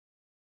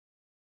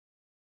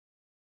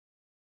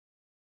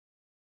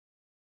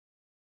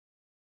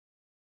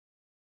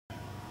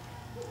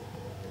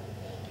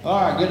All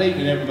right, good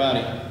evening,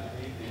 everybody.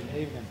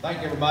 Good evening. Thank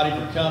everybody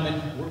for coming.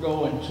 We're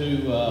going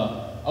to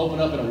open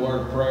up in a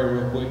word of prayer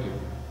real quick.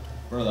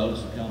 For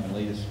those who come and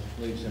lead us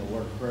in a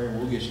word of prayer, and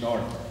we'll get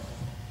started.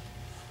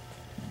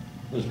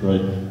 Let's pray.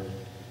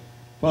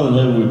 Father in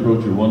heaven, we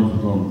approach your wonderful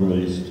throne of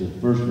grace to,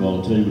 first of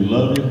all, tell you we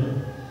love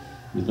you.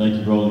 We thank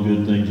you for all the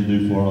good things you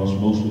do for us,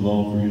 most of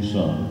all for your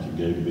Son that you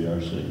gave to be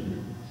our Savior.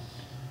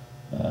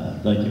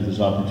 Thank you for this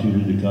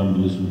opportunity to come to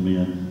listen to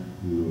men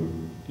who are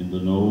in the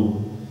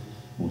know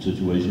on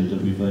situations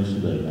that we face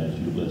today. And I ask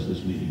you to bless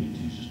this meeting in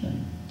Jesus'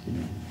 name.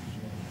 Amen.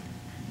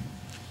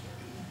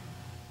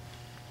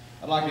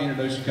 I'd like to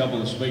introduce a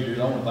couple of the speakers.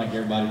 I want to thank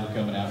everybody for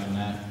coming out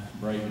tonight,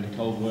 braving the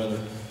cold weather.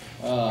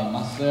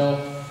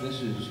 Myself,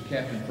 this is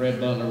Captain Fred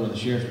Butler with the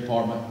Sheriff's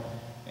Department,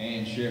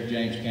 and Sheriff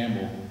James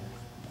Campbell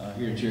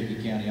here in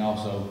Cherokee County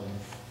also.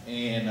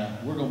 And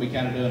we're going to be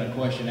kind of doing a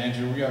question and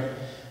answer. We got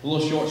a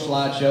little short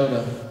slideshow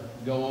to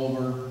go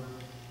over.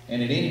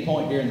 And at any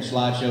point during the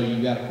slideshow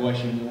you've got a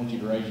question, we want you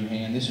to raise your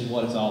hand. This is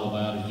what it's all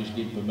about, is just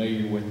getting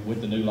familiar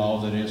with the new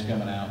laws that is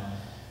coming out.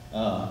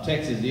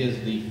 Texas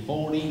is the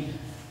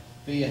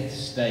 45th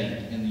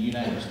state in the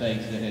United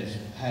States that has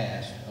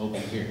passed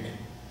open carry.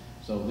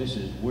 So this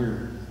is,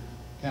 we're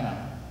kind of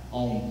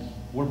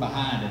we're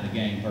behind in the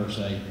game per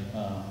se.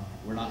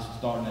 We're not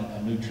starting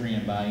a new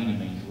trend by any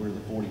means. We're the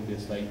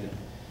 45th state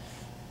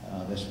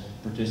that's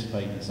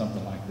participating in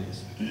something like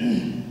this.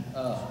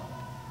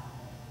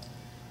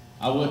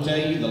 I will tell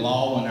you, the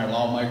law, when our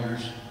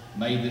lawmakers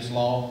made this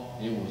law,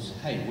 it was,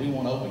 hey, we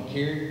want open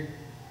carry,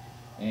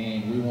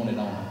 and we want it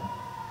on a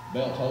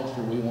belt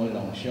holster, we want it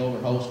on a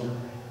shoulder holster,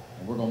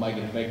 and we're going to make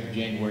it effective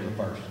January the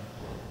 1st.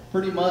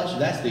 Pretty much,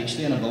 that's the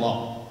extent of the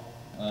law.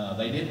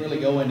 They didn't really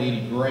go into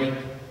any great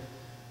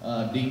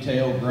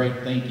detail,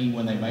 great thinking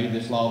when they made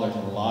this law. There's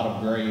a lot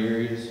of gray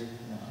areas,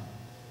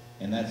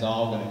 and that's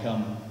all going to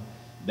come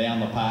down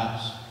the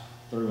pipes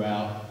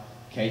throughout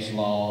case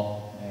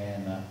law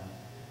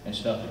and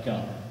stuff to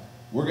come.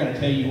 We're going to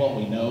tell you what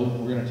we know.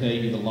 We're going to tell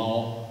you the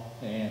law,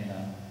 and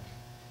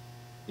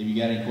if you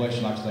got any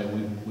questions, like I say,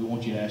 we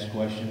want you to ask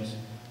questions,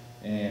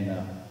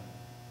 and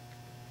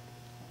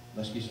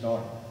let's get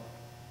started.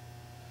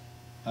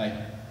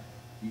 Hey,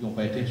 you going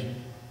to pay attention?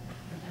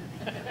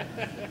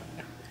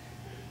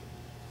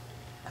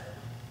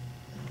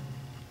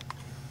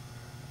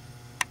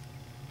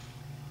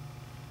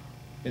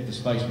 Hit the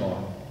space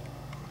bar.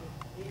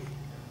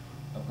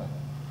 Okay.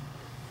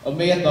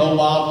 Amid the old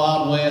wild,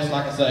 wild west,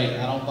 like I say,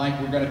 I don't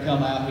think we're going to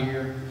come out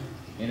here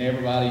and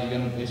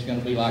it's going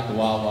to be like the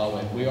wild, wild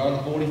west. We are the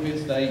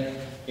 45th state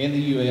in the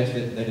U.S.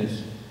 that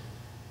has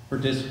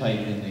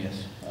participated in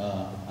this.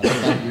 I don't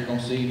think you're going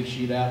to see any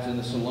shootouts in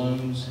the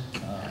saloons.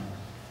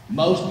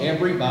 Most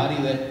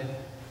everybody that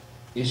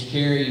is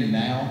carrying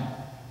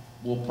now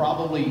will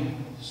probably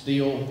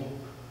still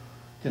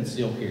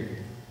conceal carry.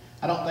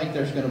 I don't think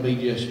there's going to be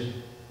just,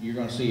 you're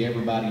going to see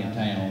everybody in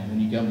town. When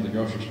you come to the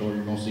grocery store,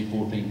 you're going to see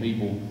 14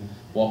 people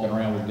walking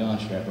around with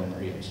guns strapped on their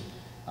hips.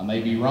 I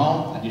may be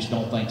wrong, I just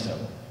don't think so.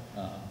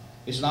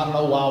 It's not an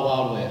old wild,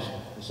 wild west.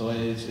 So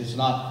it's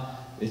not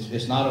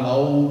an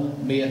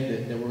old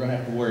myth that we're going to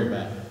have to worry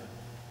about.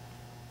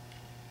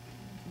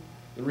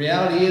 The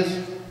reality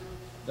is,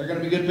 they're going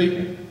to be good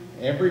people.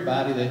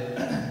 Everybody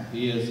that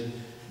is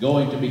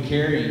going to be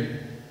carrying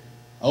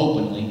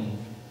openly,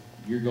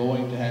 you're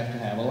going to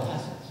have a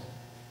license.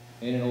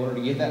 And in order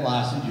to get that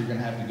license, you're going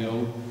to have to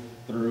go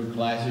through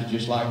classes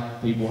just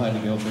like people had to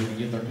go through to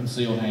get their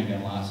concealed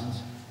handgun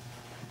license.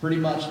 Pretty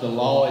much the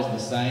law is the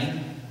same.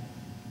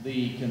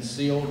 The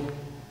concealed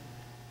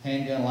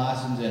handgun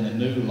license and the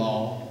new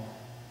law,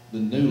 the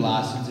new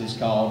license is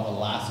called a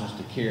license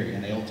to carry,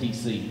 an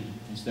LTC.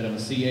 Instead of a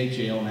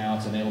CHL, now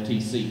it's an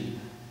LTC.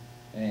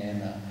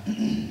 And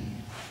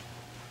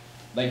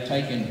they've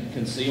taken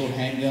concealed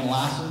handgun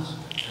license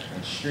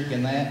and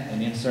stricken that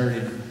and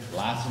inserted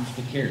license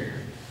to carry.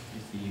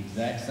 It's the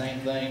exact same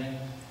thing.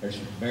 There's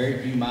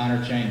very few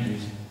minor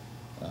changes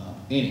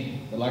in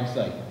it. But like I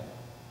say,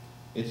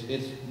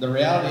 it's the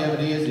reality of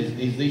it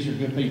is these are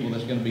good people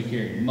that's going to be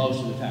carrying most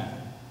of the time.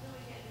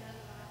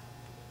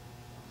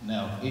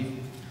 Now, if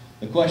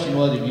the question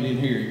was, if you didn't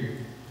hear it,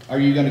 are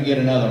you going to get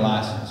another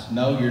license?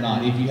 No, you're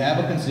not. If you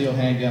have a concealed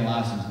handgun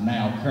license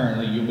now,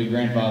 currently, you'll be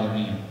grandfathered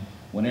in.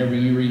 Whenever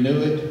you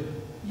renew it,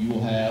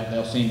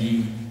 they'll send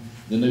you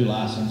the new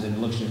license, and it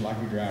looks just like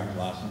your driver's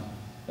license.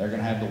 They're going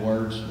to have the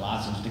words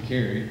license to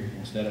carry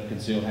instead of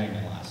concealed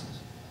handgun license.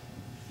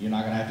 You're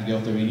not going to have to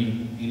go through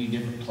any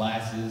different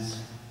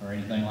classes or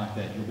anything like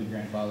that. You'll be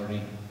grandfathered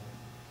in.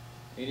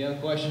 Any other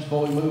questions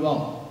before we move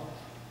on?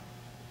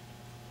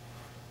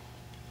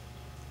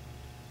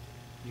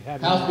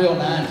 House Bill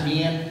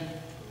 910.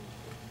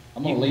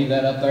 I'm going to leave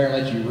that up there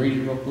and let you read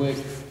it real quick.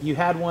 You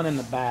had one in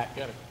the back.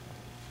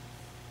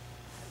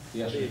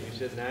 Yes, sir. You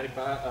said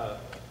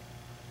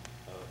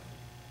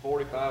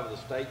 45 of the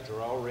states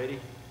are already?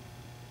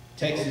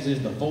 Texas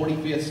is the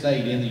 45th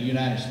state in the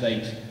United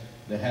States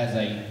that has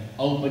an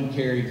open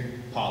carry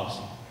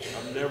policy.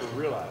 I've never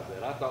realized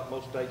that. I thought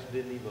most states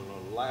didn't even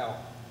allow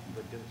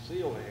the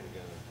concealed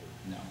handgun.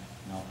 No,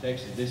 no,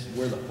 Texas,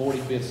 we're the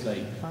 45th state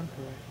If I'm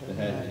correct, that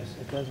has this.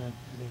 it doesn't.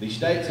 The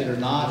states that are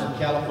not are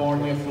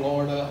California,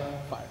 Florida,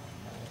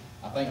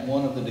 I think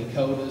one of the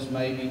Dakotas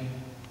maybe.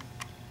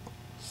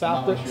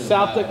 South, I'm not sure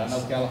South, about it. I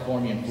know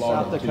California and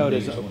Florida South are the two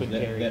Dakota's biggest open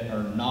ones carry. that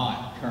are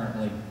not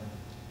currently,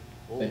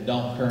 that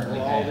don't currently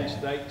Will all have. these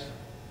states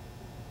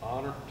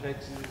honor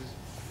Texas'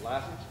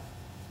 license?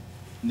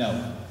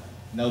 No,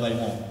 no, they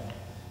won't.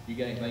 You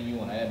got anything you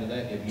want to add to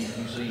that? Have you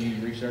seen any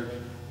research?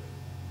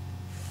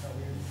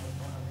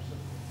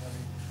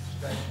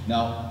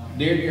 No,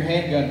 during your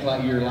handgun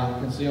class, your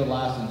concealed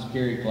license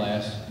carry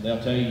class,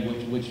 they'll tell you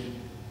which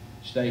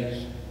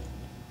states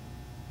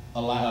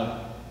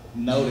allow,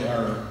 noted,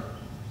 or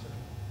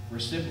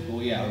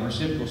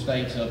reciprocal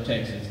states of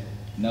Texas.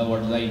 In other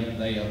words,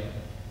 they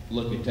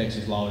look at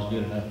Texas law as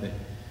good enough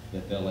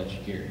that they'll let you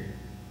carry.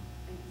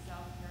 In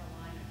South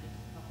Carolina, just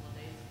a couple of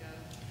days ago,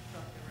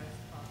 struck the arrest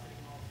property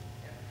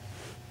altogether.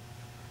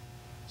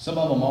 Some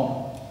of them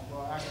are.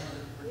 Well,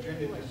 actually,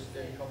 Virginia just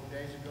did a couple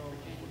days ago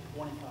with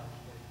 25 states.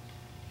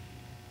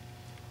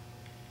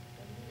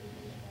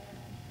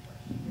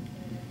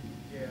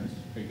 Yes.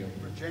 Here you go.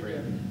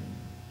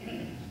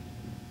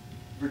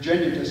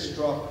 Virginia just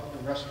struck the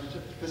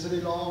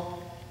reciprocity law,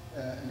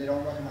 and they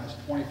don't recognize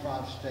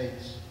 25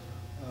 states'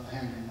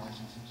 handgun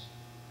licenses.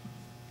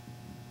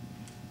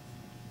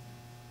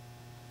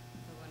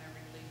 So whenever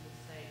you leave the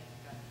state,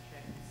 you've got to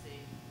check and see.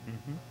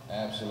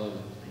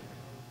 Absolutely.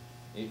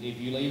 If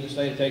you leave the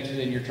state of Texas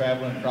and you're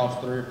traveling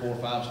across 3 or 4 or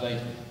 5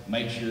 states,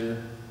 make sure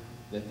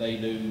that they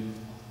do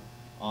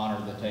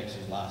honor the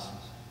Texas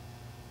license.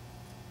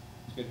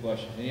 It's a good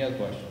question. Any other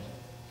questions?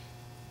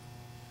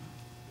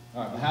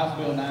 All right, the House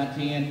Bill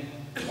 910,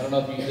 I don't know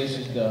if this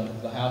is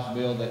the House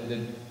bill that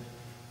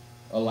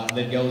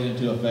goes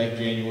into effect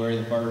January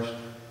the 1st.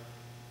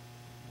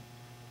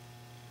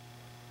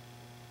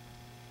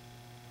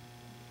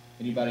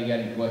 Anybody got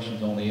any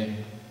questions on it?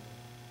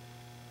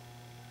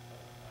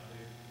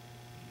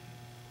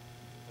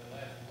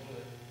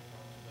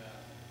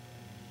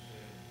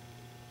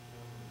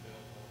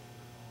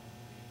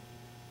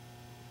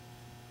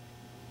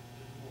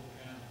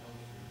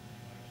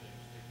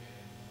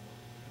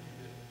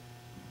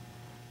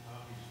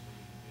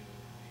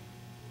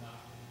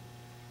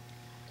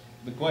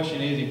 The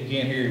question is, if you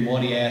can't hear him,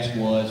 what he asked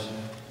was,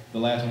 the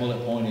last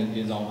bullet point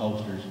is on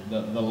holsters.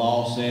 The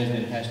law says that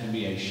it has to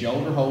be a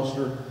shoulder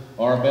holster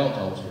or a belt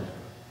holster.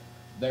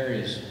 There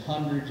is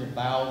hundreds of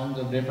thousands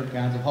of different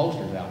kinds of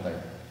holsters out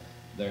there.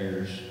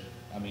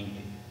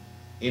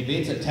 If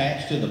it's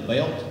attached to the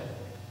belt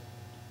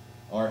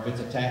or if it's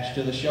attached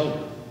to the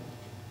shoulder,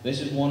 this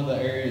is one of the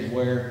areas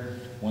where,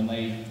 when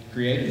they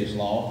created this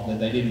law, that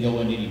they didn't go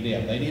into any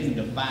depth. They didn't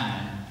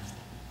define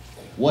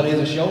what is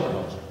a shoulder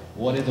holster,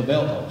 what is a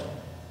belt holster.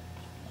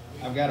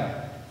 I've got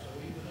a. So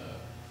even a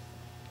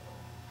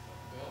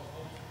belt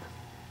holster,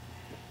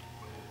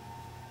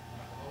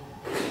 like a holster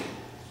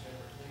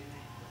separately,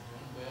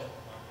 one belt,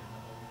 like in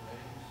the old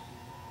days,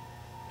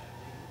 that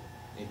legal?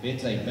 If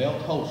it's a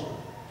belt holster,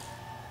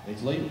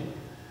 it's legal.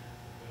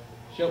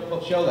 Show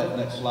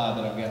that slide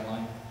that I've got,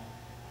 Lane.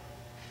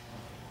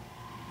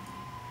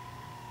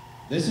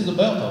 This is a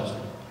belt holster.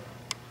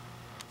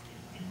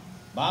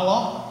 By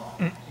law.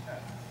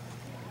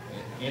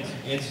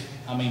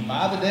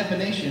 By the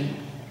definition,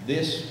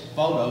 this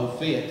photo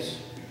fits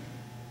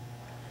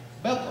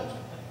belt holster.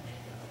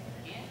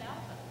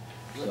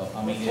 So,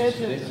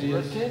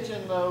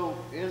 Retention, though,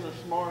 is a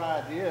smart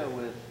idea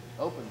with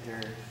open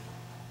carry.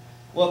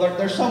 Well,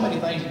 there's so many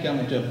things that come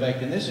into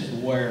effect, and this is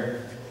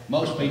where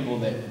most people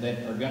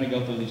that are going to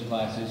go through these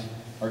classes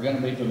are going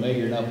to be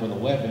familiar enough with a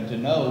weapon to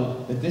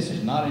know that this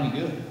is not any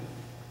good.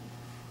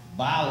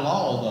 By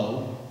law,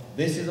 though,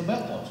 this is a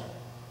belt holster.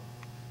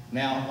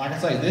 Now, like I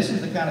say, this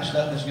is the kind of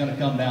stuff that's going to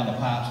come down the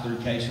pipes through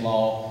case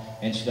law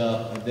and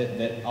stuff,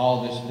 that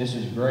all this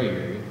is gray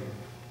area,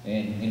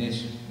 and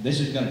this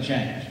is going to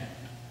change.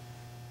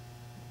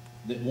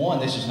 One,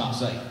 this is not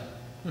safe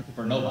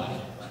for nobody.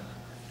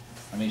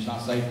 It's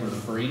not safe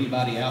for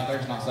anybody out there.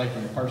 It's not safe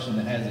for the person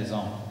that has this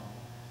on.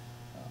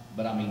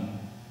 But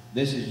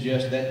this is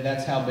just,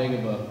 that's how big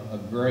of a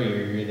gray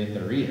area that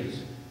there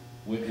is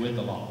with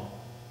the law.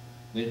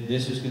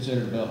 This is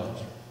considered a belt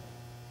holster.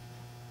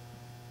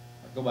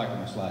 Go back to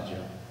my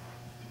slideshow.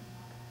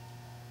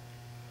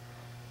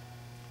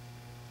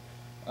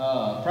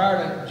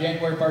 Prior to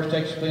January 1st,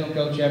 Texas Penal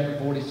Code Chapter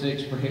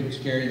 46 prohibits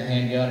carrying the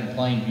handgun in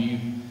plain view.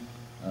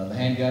 The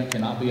handgun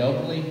cannot be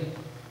openly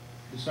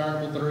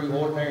discernible through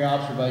ordinary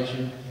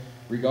observation,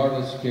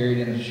 regardless of carried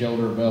in a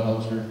shoulder or belt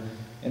holster.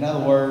 In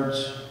other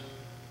words,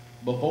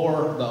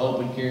 before the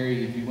open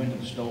carry, if you went to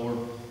the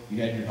store, you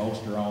had your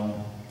holster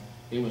on.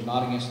 It was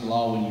not against the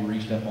law when you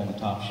reached up on the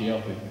top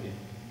shelf if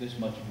this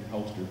much of your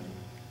holster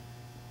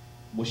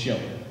was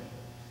showing.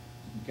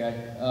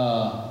 Okay?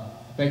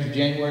 Effective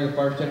January the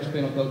 1st, Texas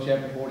Penal Code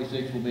Chapter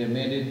 46 will be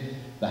amended.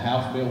 The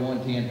House Bill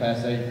 110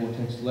 passed 84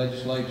 Texas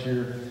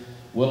legislature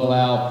will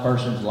allow a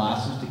person's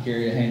license to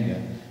carry a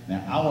handgun.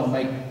 Now, I want to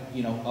make,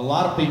 a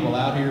lot of people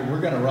out here,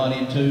 we're going to run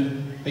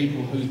into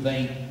people who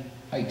think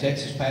hey,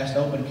 Texas passed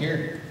open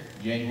carry.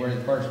 January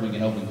the 1st, we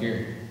can open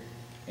carry.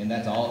 And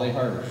that's all they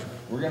heard.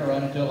 We're gonna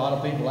run into a lot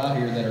of people out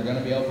here that are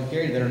gonna be open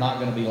carry that are not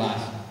gonna be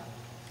licensed.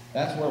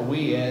 That's where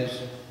we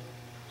as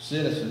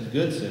citizens,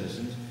 good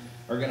citizens,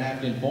 are gonna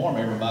have to inform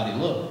everybody,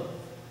 look,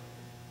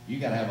 you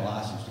gotta have a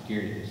license to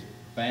carry this.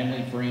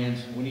 Family,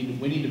 friends, we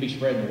need to be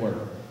spreading the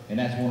word. And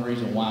that's one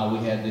reason why we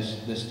had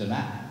this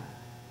tonight.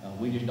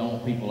 We just don't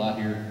want people out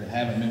here that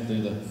haven't been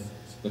through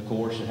the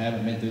course and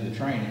haven't been through the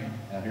training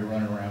out here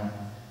running around.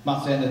 I'm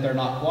not saying that they're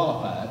not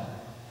qualified,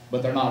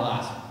 but they're not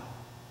licensed.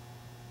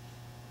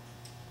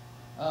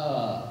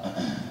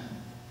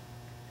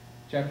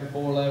 Chapter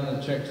 411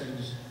 of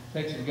the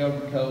Texas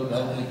Government Code to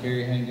openly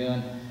carry a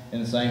handgun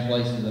in the same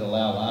places that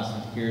allow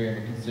license to carry of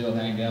a concealed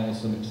handgun with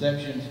some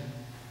exceptions,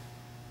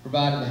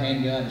 provided the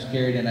handgun is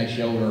carried in a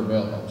shoulder or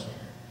belt holster.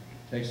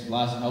 Texas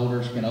license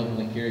holders can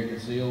openly carry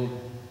concealed,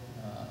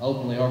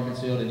 openly or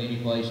concealed in any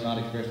place not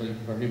expressly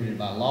prohibited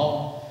by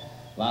law.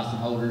 License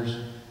holders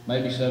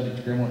may be subject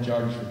to criminal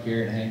charges for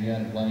carrying a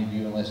handgun in plain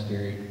view unless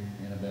carried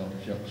in a belt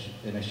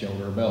or in a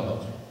shoulder or belt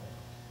holster.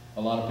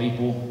 A lot of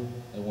people,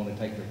 they want to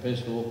take their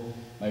pistol,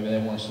 maybe they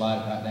want to slide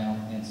it right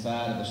down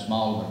inside of the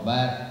small of their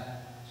back.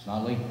 It's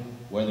not legal,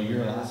 whether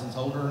you're a license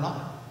holder or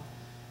not.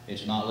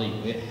 It's not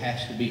legal. It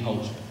has to be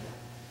holstered.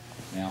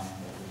 Now,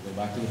 go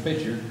back to the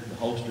picture. The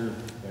holster,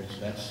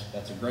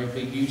 that's a great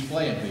big huge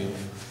playing field,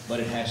 but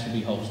it has to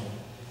be holstered.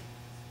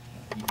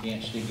 You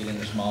can't stick it in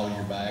the small of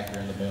your back or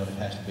in the belt. It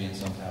has to be in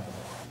some type of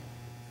holster.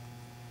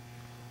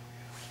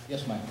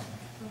 Yes, ma'am.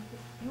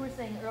 You were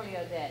saying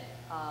earlier that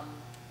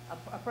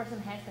a person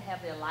has to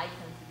have their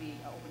license to be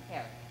open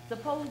carry.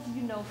 Suppose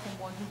you know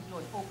someone who's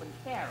doing open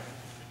carry,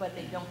 but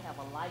they don't have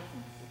a license.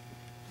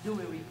 Do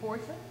we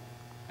report them?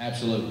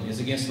 Absolutely. It's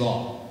against the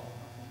law.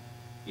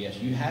 Yes,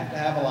 you have to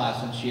have a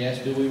license.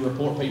 Yes, do we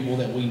report people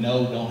that we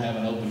know don't have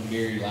an open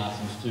carry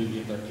license to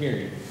if they're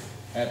carrying?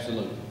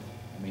 Absolutely.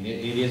 I mean,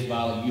 it is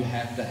violent. You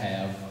have to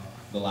have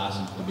the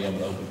license to be able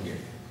to open carry.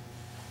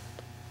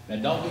 Now,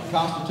 don't get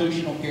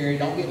constitutional carry.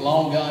 Don't get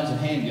long guns and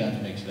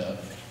handguns mixed up.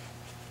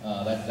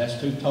 That's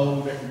two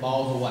total different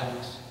balls of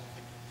wax.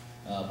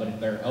 But if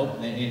they're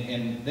open,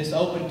 and this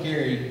open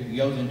carry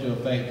goes into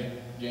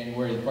effect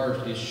January the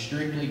 1st, is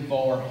strictly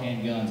for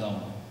handguns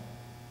only.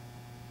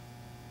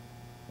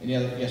 Any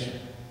other? Yes, sir. You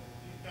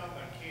talking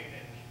about carrying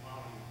that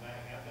small in your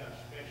back? I've got a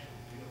special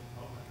deal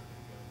holster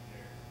that goes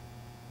there.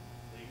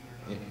 Legal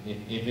or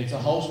not? If it's a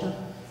holster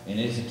and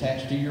it's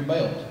attached to your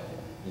belt,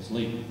 it's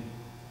legal.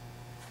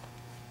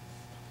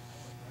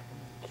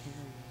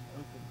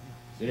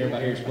 Did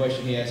everybody hear his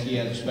question? He asked. He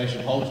has a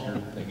special holster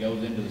that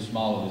goes into the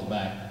small of his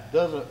back.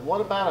 Does it,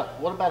 what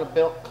about a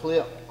belt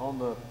clip on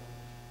the,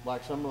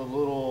 like some of the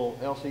little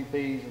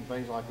LCPs and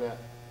things like that?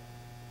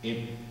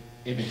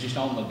 If it's just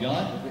on the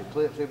gun, If it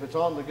clips, if it's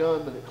on the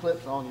gun, but it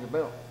clips on your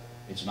belt?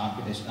 it's not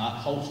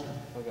holstered.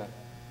 Okay.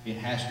 It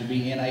has to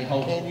be in a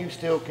holster. Can you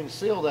still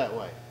conceal that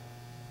way?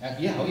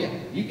 Yeah, oh yeah.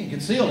 You can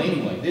conceal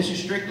anyway. This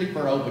is strictly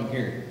for open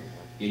carry.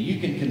 Yeah, you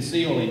can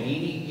conceal in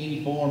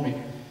any form.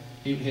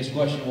 His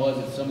question was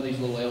that some of these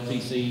little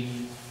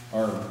LTC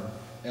or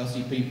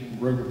LCP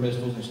Ruger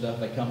pistols and stuff,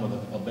 they come with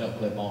a belt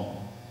clip on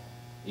them.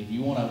 If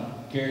you want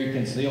to carry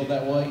concealed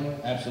that way,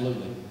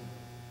 absolutely.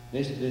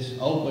 This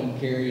open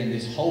carry and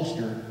this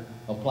holster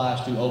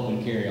applies to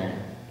open carry only.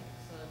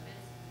 So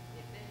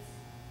if it's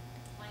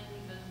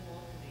plainly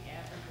visible to the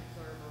average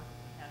observer,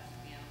 it has to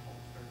be in a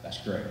holster. That's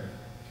correct.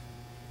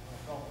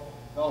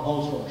 Belt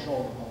holster or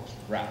shoulder holster.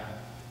 Right.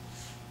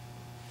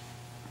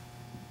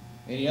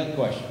 Any other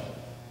questions?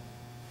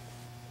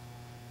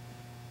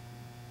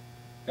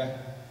 Okay.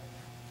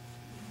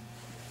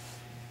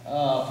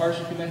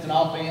 Person commits an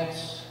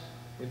offense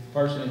if the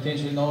person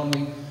intentionally,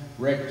 knowingly,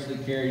 recklessly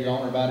carries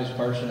on or about his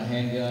person a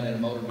handgun in a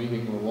motor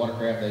vehicle or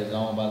watercraft that is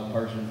owned by the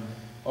person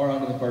or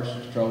under the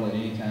person's control at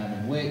any time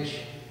in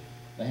which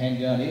the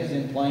handgun is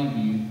in plain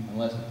view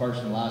unless the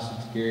person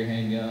licensed to carry a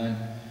handgun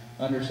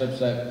under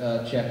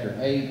Chapter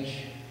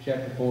H,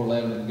 Chapter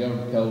 411 of the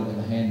Government Code, and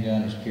the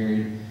handgun is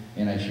carried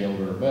in a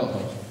shoulder or belt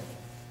holster.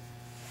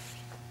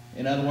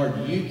 In other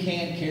words, you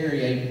can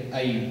carry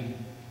a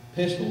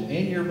pistol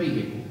in your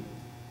vehicle.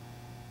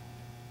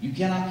 You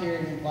cannot carry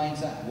it in plain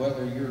sight.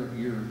 Whether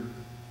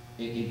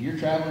if you're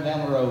traveling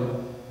down the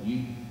road,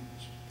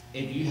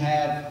 if you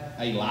have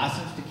a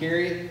license to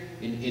carry it,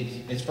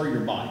 it's for your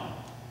body.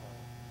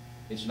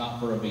 It's not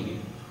for a vehicle.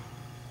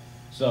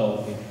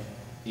 So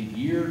if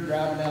you're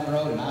driving down the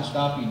road and I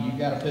stop you and you've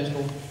got a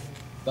pistol,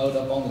 throw it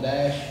up on the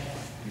dash,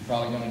 you're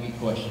probably going to get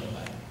questioned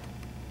about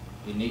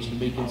it. It needs to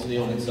be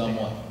concealed in some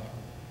way.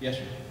 Yes,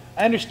 sir.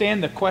 I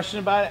understand the question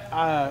about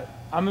it.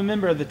 I'm a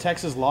member of the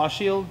Texas Law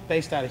Shield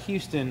based out of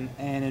Houston,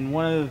 and in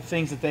one of the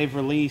things that they've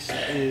released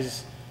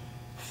is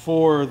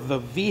for the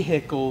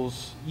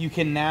vehicles, you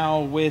can now,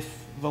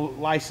 with the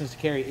license to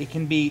carry, it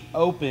can be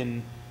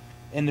open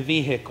in the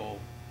vehicle.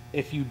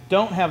 If you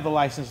don't have the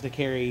license to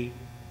carry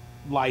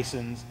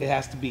license, it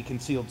has to be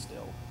concealed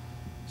still.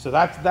 So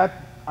that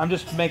I'm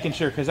just making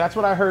sure, because that's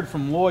what I heard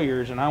from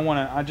lawyers, and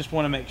I just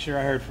want to make sure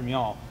I heard from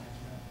y'all.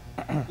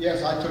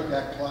 Yes, I took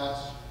that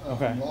class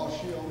Okay. from Law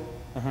Shield,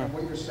 and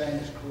what you're saying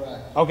is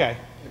correct. Okay.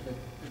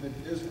 If it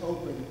is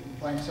open in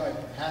plain sight,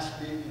 it has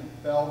to be in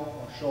a belt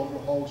or shoulder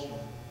holster.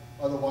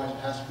 Otherwise, it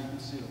has to be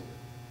concealed.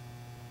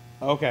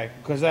 Okay,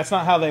 because that's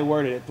not how they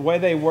worded it. The way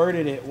they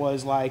worded it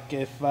was like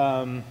if,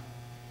 like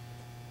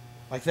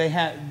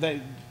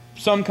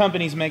some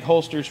companies make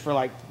holsters for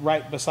like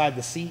right beside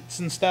the seats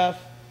and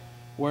stuff,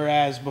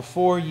 whereas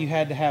before you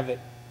had to have it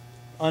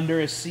under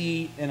a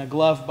seat in a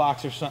glove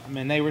box or something.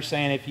 And they were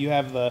saying if you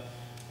have the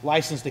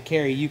license to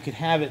carry, you could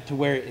have it to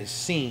where it is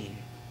seen,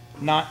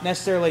 not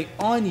necessarily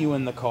on you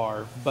in the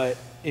car, but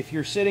if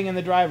you're sitting in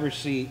the driver's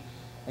seat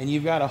and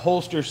you've got a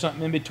holster or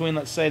something in between,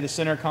 let's say the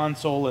center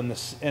console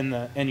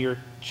and your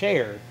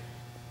chair,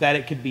 that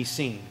it could be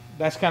seen.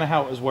 That's kind of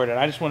how it was worded.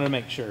 I just wanted to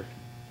make sure.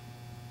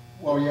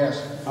 Well, yes,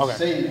 if Okay. it's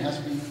seen, it has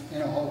to be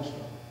in a holster.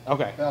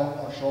 Okay. Belt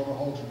or shoulder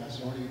holster, that's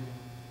the only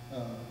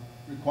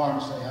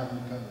requirements they have in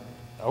the code.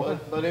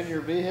 Okay. But in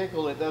your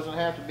vehicle, it doesn't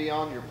have to be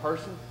on your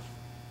person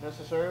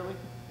necessarily?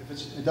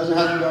 It doesn't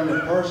have to be on your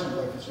person,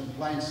 but if it's in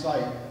plain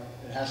sight,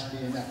 it has to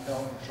be in that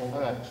belt or shoulder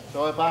Okay. holster.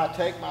 So if I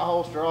take my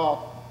holster off,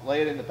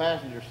 lay it in the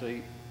passenger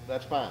seat,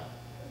 that's fine.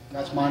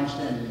 That's my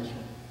understanding, yes,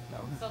 sir.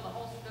 So the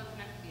holster doesn't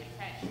have to be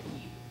attached to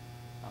you.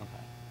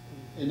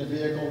 Okay. In the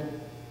vehicle,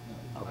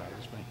 Okay.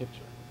 Just make sure.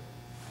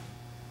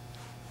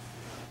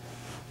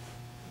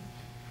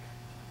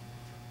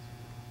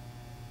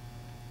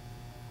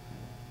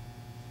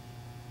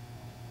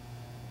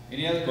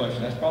 Any other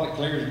questions? That's probably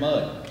clear as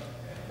mud.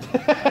 I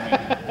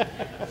mean,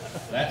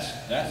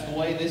 that's the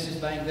way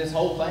this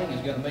whole thing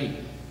is gonna be.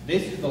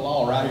 This is the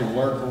law right here,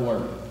 word for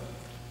word.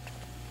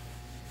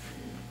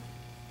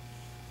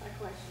 My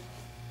question.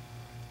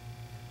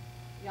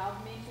 Y'all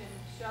mentioned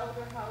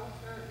shoulder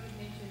holster,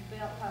 you mentioned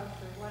belt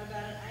holster, what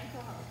about an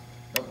ankle holster?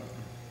 Nope.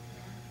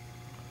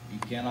 You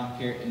cannot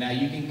carry, now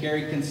you can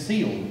carry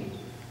concealed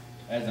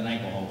as an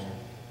ankle holster,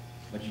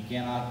 but you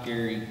cannot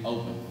carry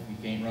open. You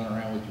can't run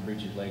around with your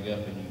breeches leg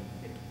up and you.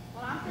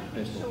 Well, I'm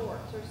thinking Pistol.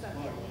 shorts or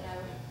something, you know,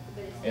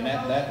 but it's still. And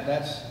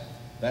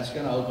that's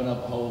gonna open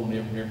up a whole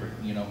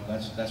different, you know,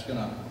 that's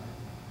gonna,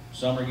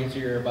 summer gets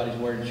here, everybody's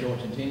wearing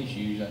shorts and tennis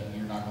shoes,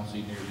 you're not gonna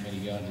see near as many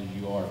guns as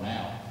you are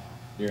now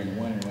during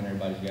the winter when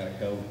everybody's got a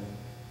coat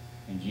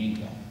and jeans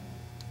on.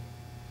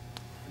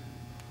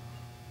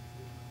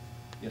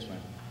 Yes, ma'am.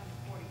 I have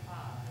a 45,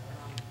 and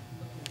I'm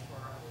looking for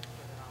a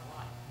holster that I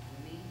like. In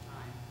the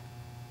meantime,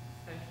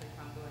 especially if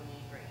I'm going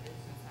any great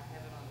distance, I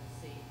have it on the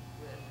seat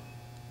with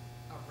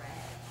a rag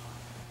on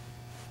it.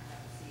 I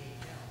have a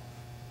CHL.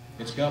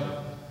 It's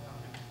covered.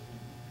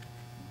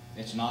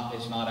 It's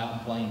not out in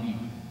plain view.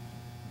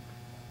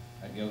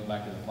 That goes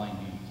back to the plain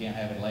view. You can't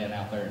have it laying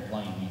out there in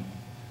plain view.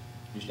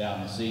 Just out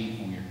in the seat,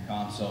 on your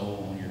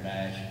console, on your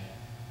dash.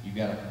 You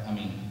got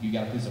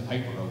a piece of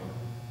paper over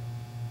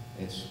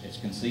it. It's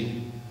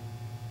concealed.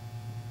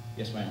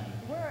 Yes, ma'am.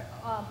 Where,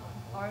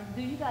 or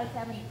do you guys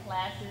have any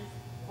classes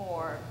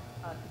for,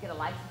 to get a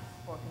license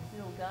for a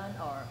concealed gun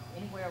or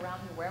anywhere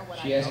around here? Where would I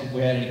go? She asked if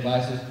we had any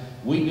classes.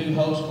 We do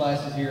host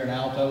classes here in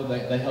Alto.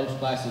 They host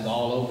classes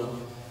all over.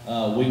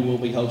 We will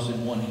be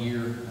hosting one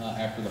here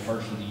after the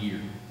first of the year.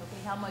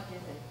 Okay, how much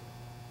is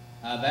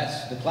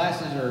it? The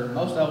classes are,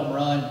 most of them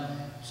run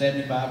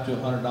 $75 to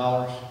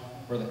 $100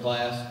 for the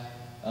class.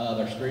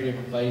 There's 3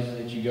 different phases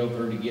that you go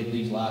through to get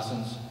these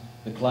licenses.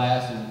 The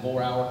class is a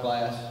 4-hour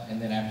class,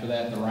 and then after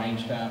that, the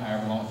range time,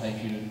 however long it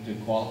takes you to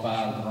qualify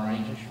out of the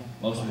range.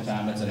 Most of the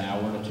time, it's an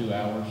hour to 2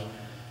 hours.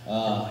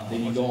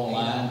 Then you go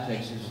online.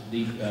 Texas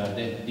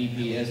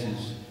DPS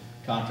is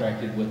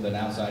contracted with an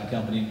outside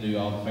company to do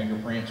all the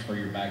fingerprints for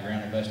your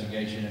background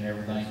investigation and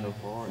everything.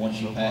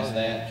 Once you pass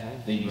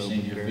that, then you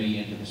send your fee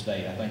into the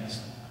state. I think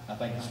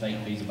the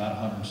state fee is about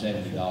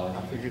 $170.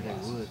 I figured they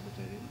would, but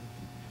they didn't.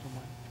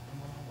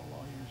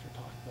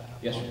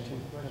 Yes,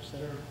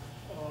 sir.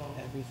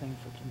 Everything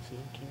for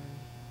concealed carry.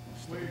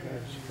 Way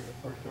back when you were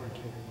first started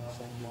talking about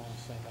Same law,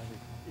 same everything.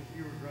 if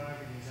you were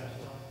driving and you got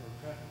stopped for a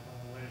traffic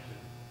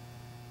violation,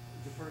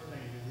 the first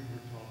thing that we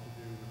were taught to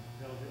do was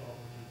tell the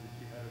officer that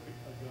you had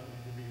a gun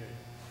in the vehicle.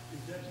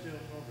 Is that still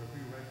sort of a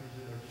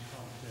prerequisite or just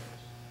common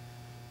sense?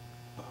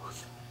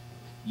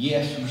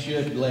 Yes, you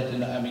should let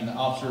the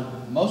officer,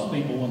 most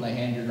people, when they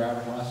hand your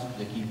driver's license,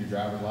 they keep your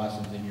driver's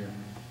license and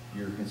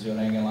your concealed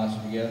handgun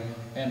license together,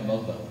 and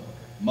both of them.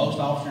 Most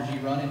officers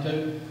you run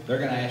into, they're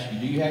gonna ask you,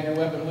 do you have your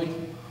weapon with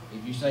you?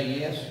 If you say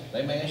yes,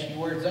 they may ask you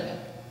where it's at.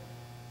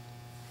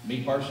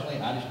 Me personally,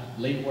 I just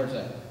leave it where it's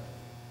at.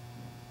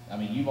 I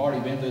mean, you've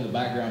already been through the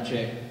background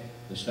check.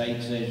 The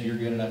state says you're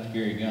good enough to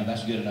carry a gun.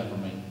 That's good enough for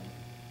me.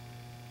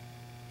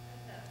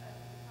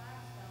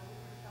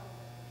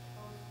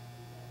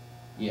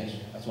 Yes,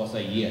 that's why I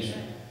say yes.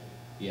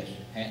 Yes,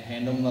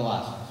 hand them the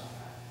license.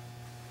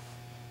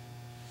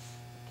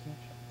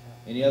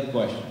 Any other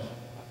questions?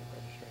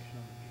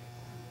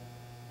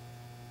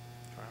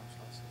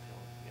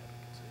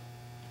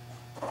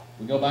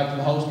 We go back to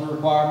the holster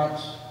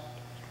requirements.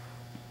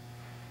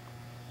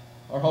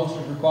 Are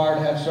holsters required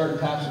to have certain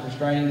types of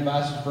restraining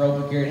devices for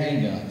open carried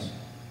handguns?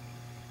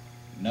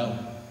 No.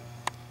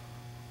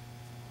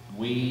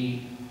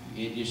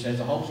 it just has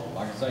a holster.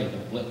 Like I say, the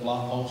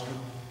flip-flop holster,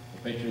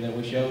 the picture that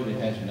we showed, it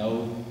has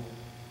no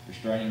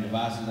restraining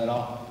devices at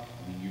all.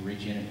 I mean, you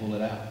reach in and pull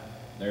it out.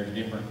 There's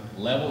different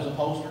levels of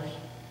holsters.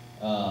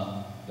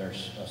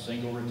 There's a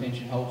single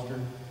retention holster,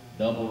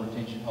 double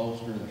retention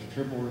holster, there's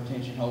triple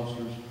retention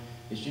holsters.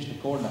 It's just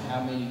according to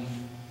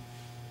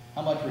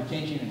how much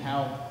retention and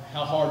how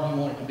hard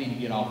you want it to be to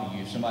get off of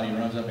you. If somebody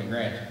runs up and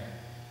grabs it.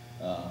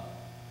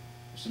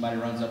 If somebody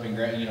runs up and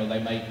grabs, you know,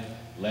 they make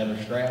leather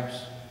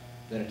straps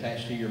that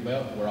attach to your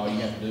belt where all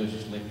you have to do is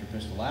just lift your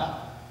pistol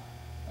out.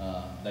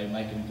 They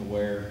make them to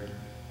where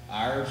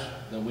ours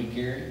that we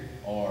carry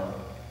are,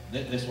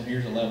 this one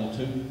here's a level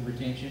 2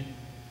 retention,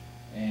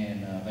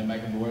 and they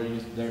make them to where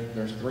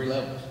there's 3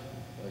 levels.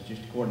 So it's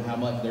just according to how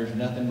much, there's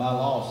nothing by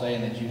law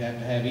saying that you have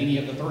to have any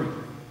of the 3.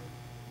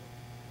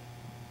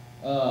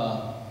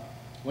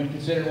 When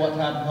considering what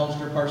type of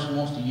holster a person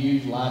wants to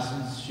use,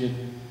 license should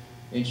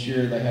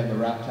ensure they have the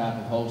right type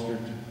of holster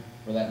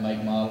for that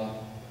make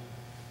model.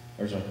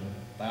 There's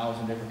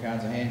 1,000 different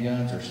kinds of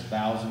handguns, there's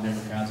 1,000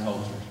 different kinds of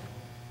holsters.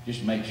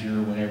 Just make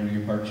sure whenever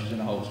you're purchasing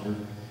a holster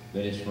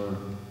that it's for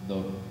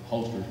the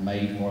holsters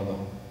made for the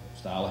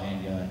style of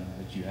handgun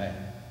that you have,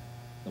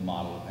 the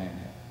model of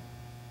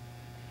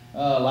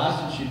handgun.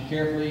 License should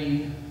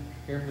carefully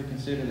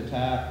consider the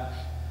type,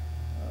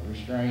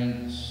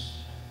 restraints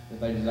that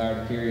they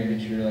desire to carry, and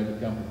ensure they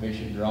become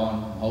proficient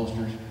drawing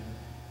holsters.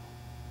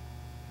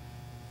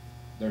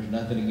 There's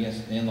nothing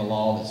in the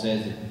law that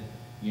says that,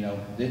 you know,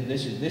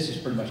 this is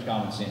pretty much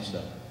common sense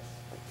stuff.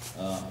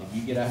 If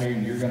you get out here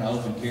and you're going to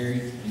open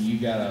carry and you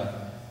got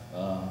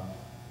a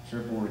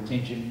triple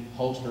retention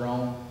holster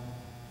on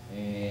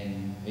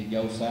and it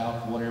goes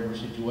south, whatever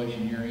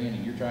situation you're in,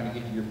 and you're trying to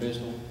get to your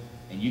pistol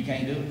and you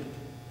can't do it,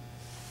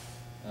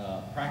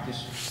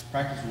 practice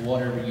with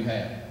whatever you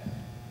have.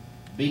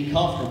 Be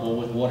comfortable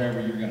with whatever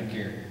you're going to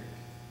carry.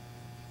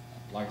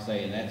 Like I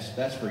say, and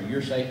that's for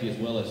your safety as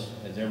well as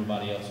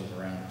everybody else's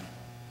around you.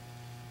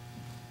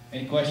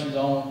 Any questions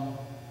on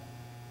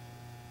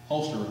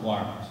holster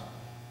requirements?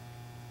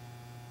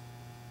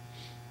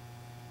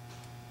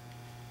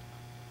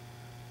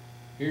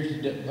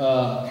 Here's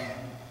the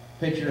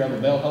picture of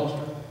a belt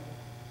holster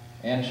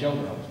and a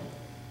shoulder holster.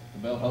 The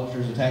belt holster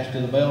is attached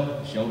to the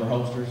belt, the shoulder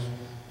holster's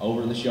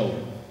over the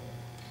shoulder.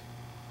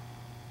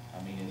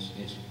 I mean,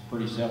 it's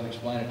pretty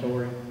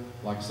self-explanatory.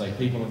 Like I say,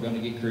 people are going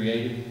to get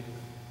creative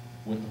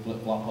with the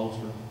flip-flop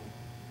holster.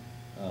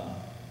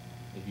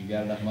 If you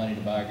got enough money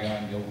to buy a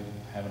gun, go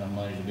have enough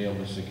money to be able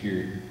to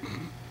secure it.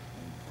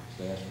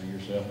 So that's for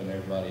yourself and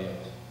everybody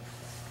else.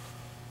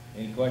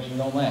 Any questions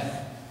on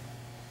that?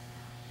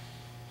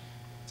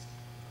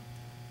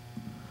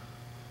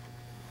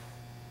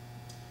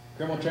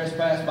 Criminal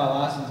trespass by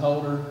license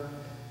holder.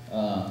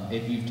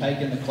 If you've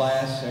taken the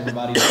class,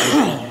 everybody knows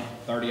what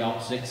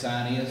 30-06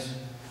 sign is.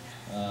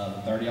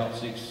 The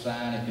 30-06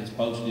 sign, if it's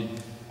posted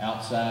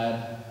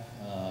outside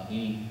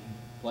any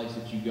place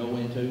that you go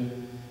into,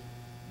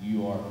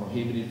 you are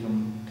prohibited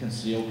from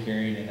concealed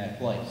carrying in that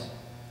place.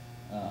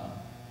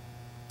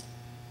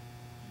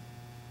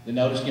 The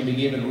notice can be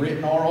given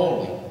written or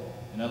orally.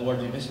 In other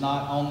words, if it's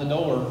not on the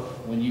door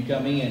when you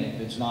come in, if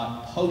it's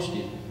not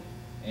posted,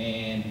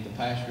 and the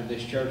pastor of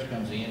this church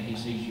comes in, he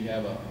sees you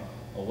have a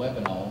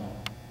weapon on,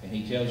 and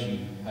he tells you,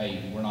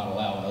 hey, we're not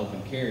allowing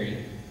open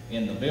carry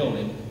in the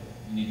building,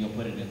 you need to go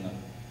put it in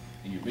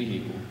your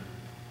vehicle.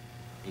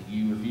 If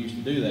you refuse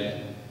to do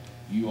that,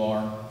 you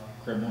are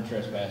criminal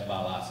trespass by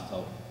license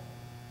holder.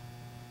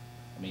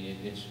 I mean,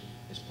 it's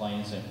plain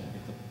and simple.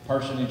 If the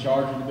person in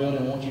charge of the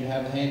building wants you to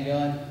have a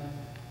handgun,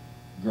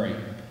 great.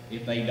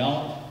 If they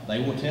don't, they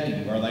will tell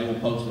you, or they will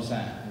post a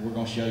sign. We're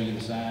going to show you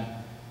the sign.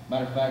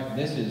 Matter of fact,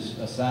 this is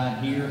a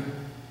sign here.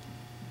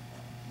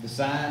 The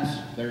signs,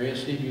 there is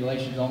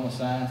stipulations on the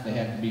signs. They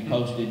have to be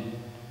posted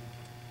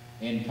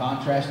in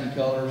contrasting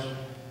colors,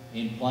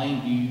 in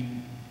plain view.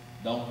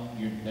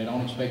 They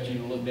don't expect you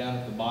to look down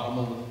at the bottom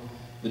of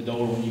the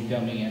door when you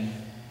come in.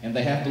 And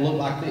they have to look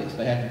like this.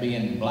 They have to be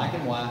in black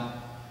and white,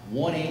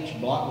 1-inch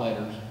block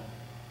letters,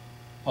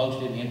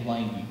 posted in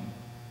plain view.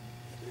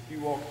 If you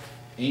walk,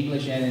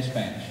 English and in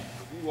Spanish.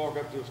 if you walk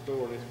up to a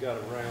store and it's got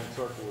a round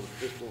circle with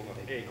a pistol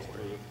and an X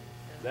through it,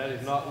 that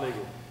is not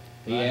legal.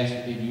 He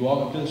asked, if you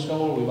walk up to the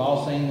store, we've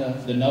all seen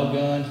the no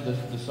guns,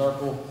 the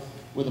circle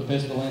with a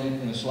pistol in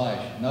it and a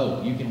slash.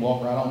 No, you can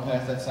walk right on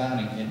past that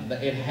sign, and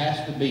it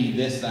has to be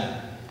this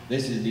sign.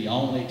 This is the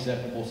only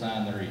acceptable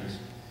sign there is.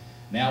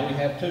 Now we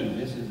have two.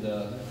 This is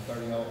the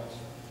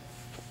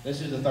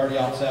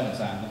 30-07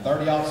 sign. The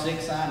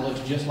 30-06 sign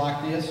looks just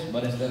like this,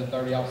 but instead of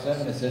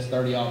 30-07, it says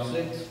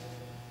 30-06,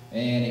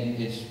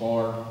 and it's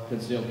for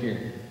concealed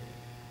carry.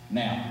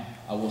 Now,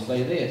 I will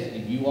say this,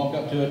 if you walk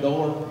up to a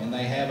door and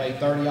they have a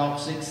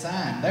 30-06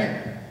 sign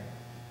there,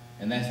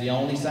 and that's the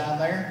only sign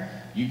there,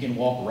 you can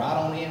walk right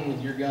on in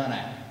with your gun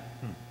out.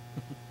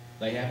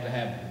 They have to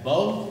have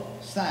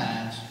both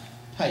signs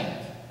taped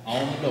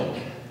on the door.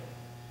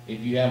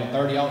 If you have a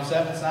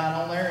 30-07 sign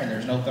on there and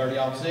there's no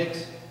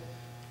 30-06,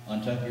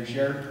 untuck your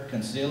shirt,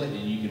 conceal it,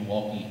 and you can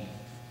walk in.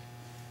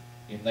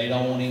 If they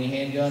don't want any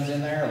handguns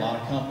in there, a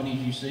lot of companies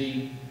you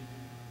see,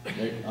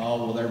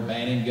 they're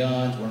banning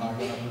guns, we're not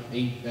gonna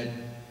eat at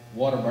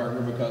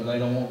Whataburger because they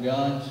don't want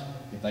guns.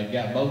 If they've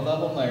got both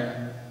of them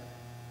there,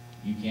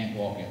 you can't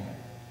walk in there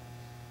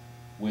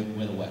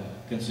with a weapon,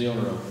 concealed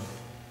or open.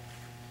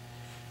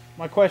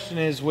 My question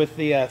is with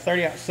the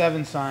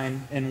 30-7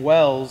 sign in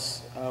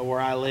Wells, where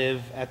I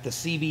live at the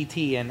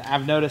CBT, and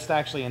I've noticed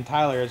actually in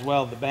Tyler as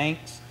well, the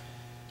banks,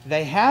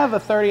 they have a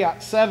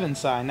 30-7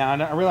 sign. Now,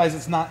 I realize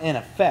it's not in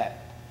effect,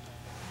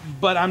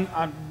 but I'm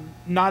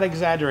not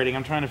exaggerating.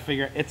 I'm trying to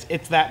figure,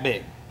 it's that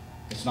big.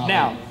 It's not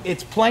Now, legal.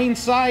 it's plain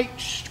sight,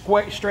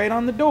 straight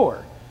on the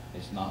door.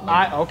 It's not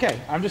legal. Okay,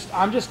 I'm just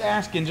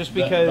asking just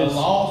The because.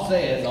 law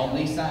says on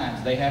these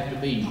signs, they have to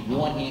be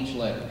 1-inch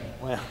letters.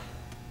 Well,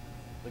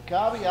 The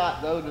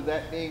caveat, though, to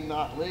that being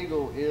not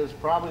legal is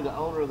probably the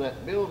owner of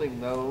that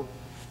building, though,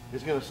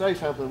 is gonna say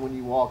something when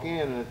you walk in,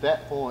 and at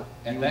that point,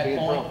 you At would be that in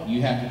point, trouble.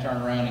 you have to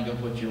turn around and go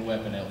put your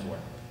weapon elsewhere.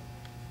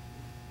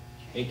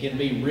 It can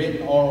be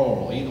written or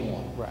oral, either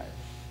one. right.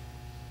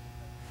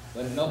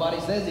 But if nobody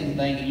says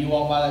anything and you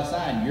walk by that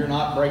sign, you're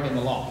not breaking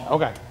the law.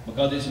 Okay,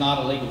 Because it's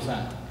not a legal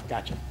sign.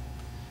 gotcha.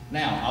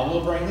 Now, I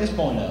will bring this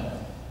point up.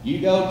 You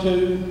go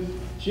to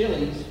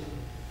Chili's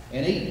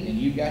and eat, and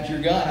you've got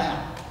your gun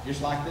out,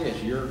 just like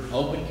this. You're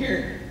open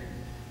carry.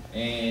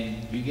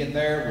 And you get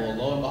there, well,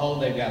 lo and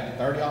behold, they've got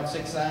the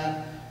 30-06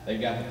 sign,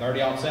 they've got the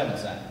 30-07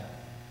 sign.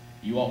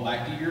 You walk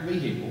back to your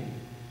vehicle,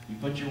 you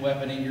put your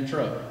weapon in your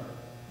truck.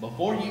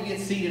 Before you get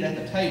seated at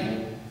the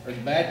table, there's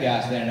a bad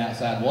guy standing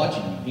outside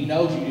watching you. He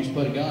knows you just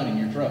put a gun in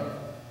your truck.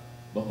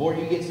 Before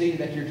you get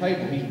seated at your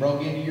table, he's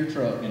broke into your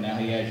truck and now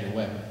he has your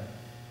weapon.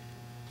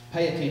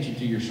 Pay attention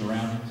to your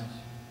surroundings.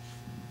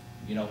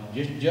 You know,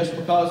 just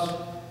because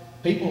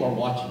people are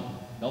watching you,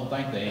 don't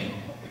think they ain't.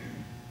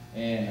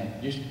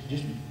 And just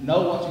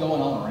know what's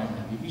going on around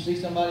you. If you see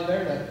somebody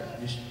there,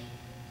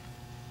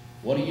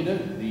 what do?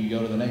 Do you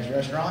go to the next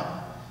restaurant?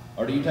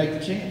 Or do you take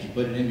the chance? You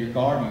put it in your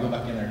car and you go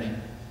back in there and eat.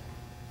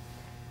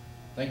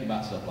 Think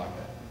about stuff like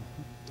that.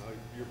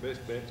 Your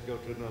best bet is go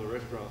to another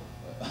restaurant.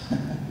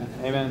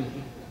 Amen.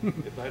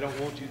 If they don't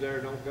want you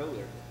there, don't go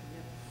there.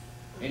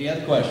 Any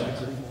other questions?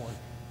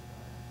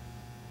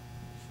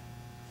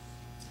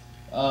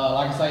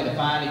 Like I say, the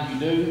fine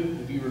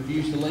if you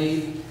refuse to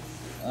leave,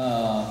 it's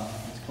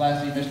a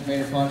Class C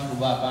misdemeanor punishable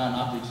by a fine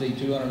not to exceed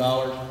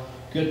 $200.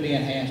 Could be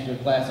enhanced to a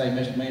Class A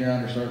misdemeanor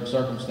under certain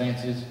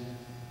circumstances.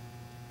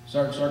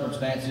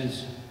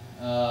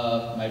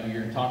 Maybe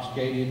you're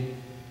intoxicated.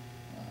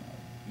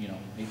 You know,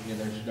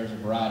 there's a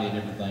variety of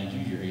different things.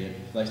 Use your head.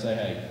 If they say,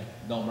 hey,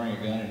 don't bring a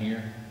gun in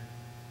here,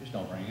 just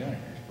don't bring a gun in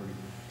here.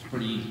 It's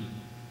pretty easy.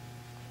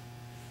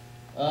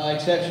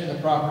 Exception to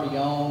property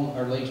owned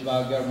or leased by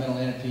a governmental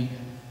entity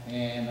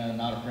and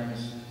not a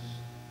premises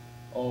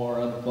or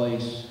other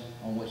place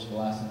on which the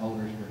license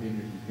holder is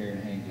prohibited from carrying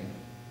a handgun.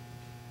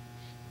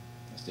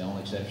 That's the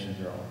only exceptions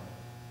there are.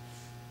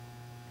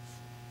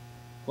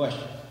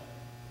 Questions?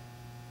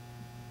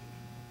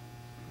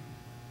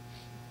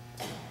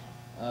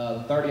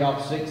 The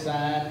 30-06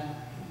 sign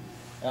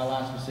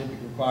outlines specific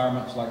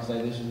requirements. Like I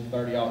say, this is the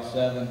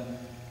 30-07.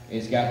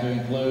 It's got to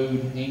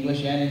include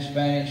English and in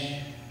Spanish,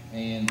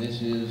 and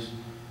this is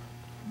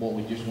what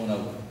we just went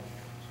over.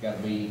 It's got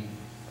to be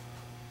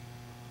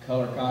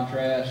color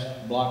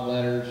contrast, block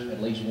letters,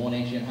 at least 1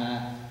 inch in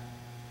height.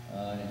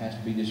 It has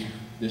to be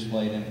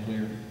displayed in a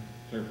clear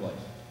place.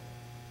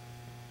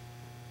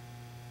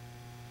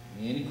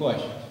 Any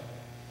questions?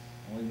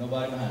 I'll leave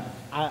nobody behind.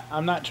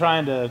 I'm not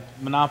trying to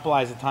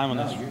monopolize the time on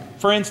No, this. you're-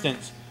 For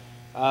instance,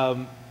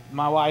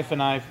 my wife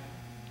and I,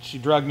 she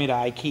drugged me to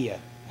IKEA.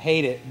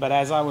 Hate it, but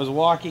as I was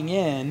walking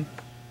in,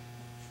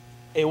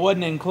 it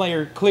wasn't in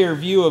clear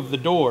view of the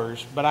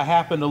doors, but I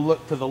happened to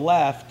look to the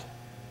left,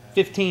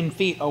 15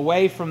 feet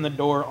away from the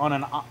door on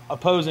an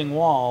opposing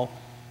wall.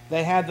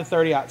 They had the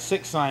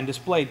 30-06 sign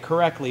displayed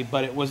correctly,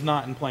 but it was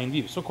not in plain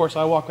view. So of course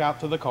I walked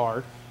out to the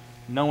car.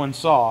 No one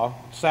saw,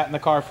 sat in the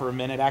car for a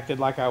minute, acted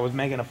like I was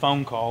making a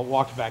phone call,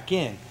 walked back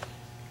in.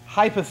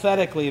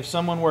 Hypothetically, if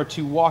someone were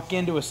to walk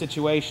into a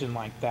situation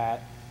like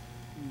that,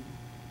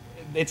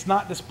 it's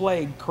not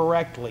displayed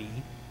correctly,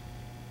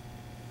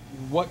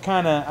 what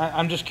kind of,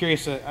 I'm just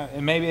curious,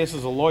 and maybe this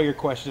is a lawyer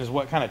question, is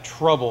what kind of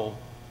trouble,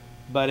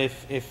 but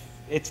if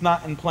it's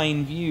not in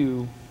plain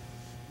view,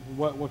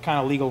 what kind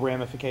of legal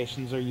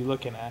ramifications are you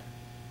looking at?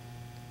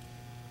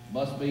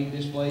 Must be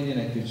displayed in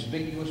a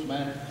conspicuous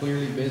manner,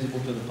 clearly visible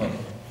to the public.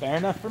 Fair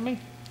enough for me?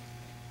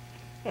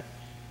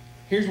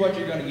 Here's what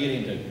you're going to get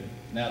into.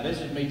 Now,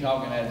 this is me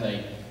talking as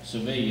a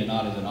civilian,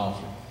 not as an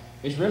officer.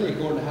 It's really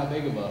according to how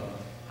big of a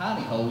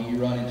hidey hole you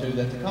run into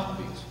that the cop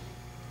is.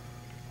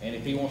 And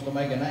if he wants to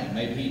make a name,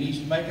 maybe he needs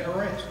to make an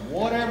arrest.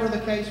 Whatever the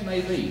case may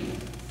be,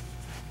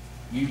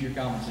 use your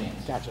common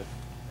sense. Gotcha.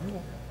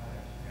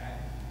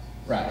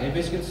 Right. If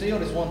it's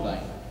concealed, it's one thing.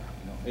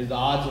 You know, is the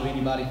odds of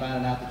anybody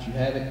finding out that you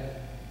have it?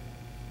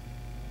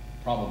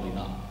 Probably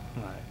not.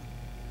 Right.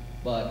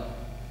 But,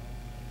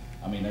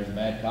 I mean, there's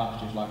bad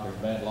cops just like there's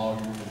bad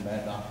lawyers and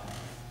bad doctors.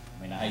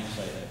 I mean, I hate to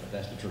say that, but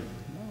that's the truth.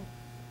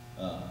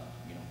 You know,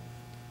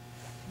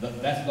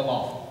 That's the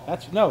law.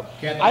 That's, no,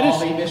 Can the I law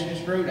just, be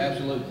misconstrued?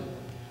 Absolutely.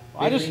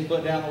 I just- 15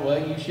 foot down the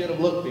way, you should have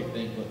looked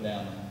 15 foot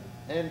down.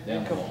 And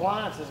Down the wall.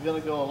 compliance is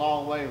gonna go a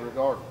long way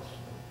regardless,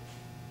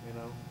 you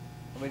know?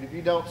 I mean, if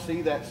you don't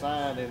see that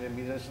sign and it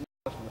it's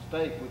a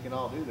mistake, we can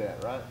all do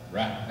that, right?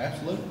 Right,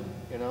 absolutely.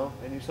 You know,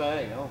 and you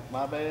say, hey, oh,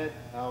 my bad,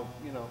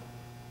 you know.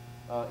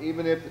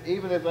 Even if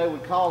they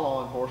would call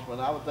law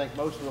enforcement, I would think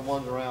most of the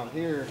ones around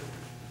here,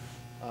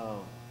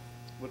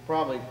 would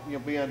probably, you know,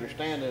 be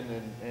understanding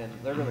and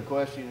they're gonna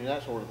question you,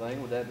 that sort of thing.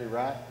 Would that be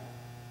right?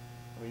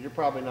 I mean, you're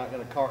probably not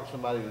gonna cart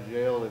somebody to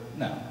jail if,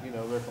 No. you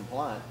know, they're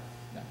compliant.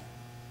 No.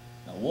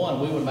 Now, one,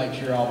 we would make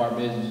sure all of our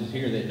businesses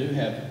here that do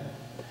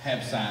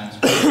have signs,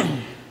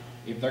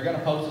 if they're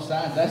gonna post the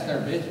signs, that's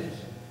their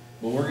business.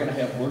 But we're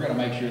gonna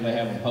make sure they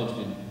have them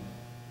posted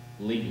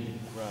legally,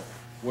 Right.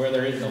 where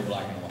there is no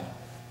black and white,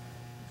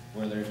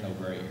 where there is no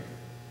gray area.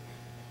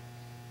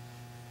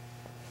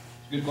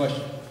 It's a good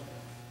question.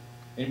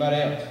 Anybody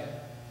else?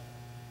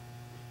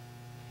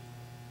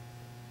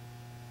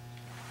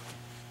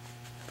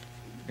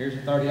 Here's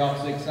a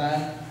 30-06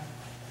 sign.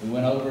 We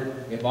went over it.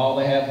 If all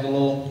they have is a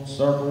little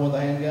circle with a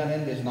handgun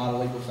in it, it's not a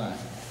legal sign.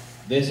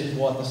 This is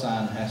what the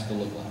sign has to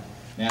look like.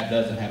 Now, it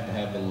doesn't have to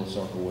have the little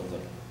circle with the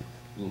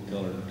little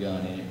colored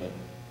gun in it, but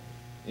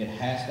it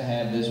has to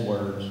have these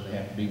words. They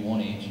have to be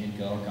 1 inch in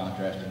color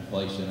contrast and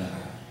placed in a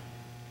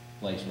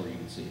place where you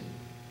can see it.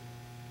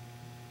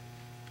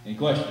 Any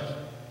questions?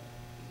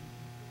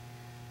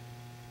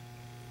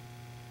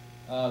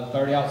 The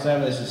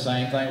 30-07 is the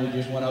same thing we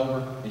just went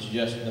over. It's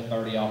just the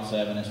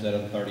 30-07 instead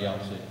of the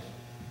 30-06.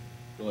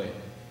 Go ahead.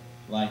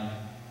 Lane.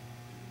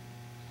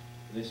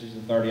 This is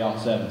the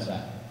 30-07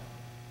 sign.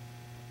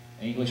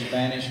 English,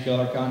 Spanish,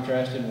 color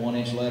contrasted, 1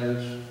 inch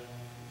letters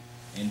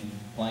in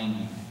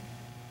plain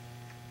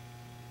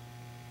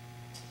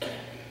view.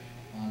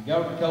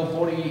 Government Code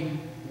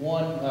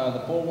 41,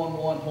 the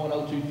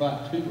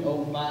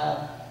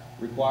 411.025205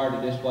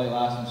 required to display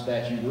license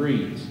statute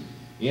reads,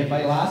 if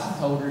a license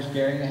holder is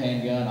carrying a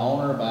handgun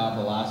on or about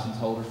the license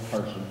holder's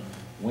person,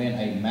 when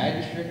a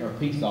magistrate or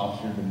peace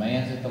officer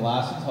demands that the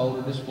license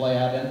holder display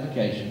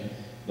identification,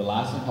 the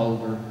license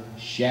holder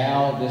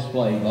shall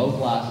display both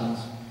license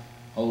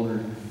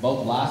holders,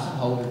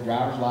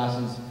 driver's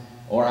license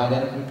or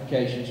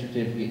identification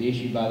certificate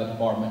issued by the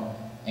department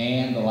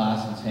and the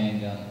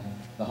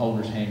the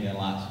holder's handgun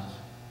license.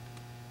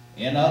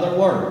 In other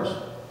words,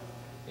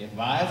 if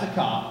I as a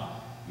cop,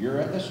 you're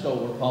at the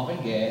store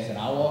pumping gas and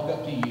I walk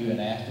up to you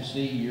and ask to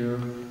see your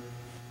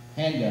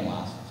handgun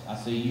license, I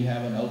see you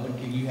have a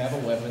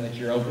weapon that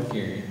you're open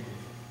carrying,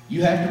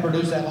 you have to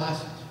produce that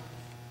license.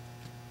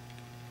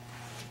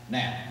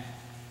 Now,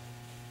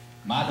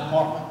 my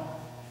department,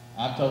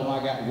 I've told my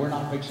guy, I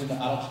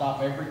don't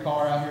stop every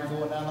car out here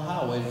going down the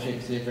highway to check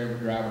to see if every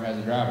driver has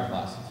a driver's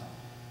license.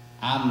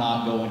 I'm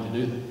not going to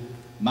do that.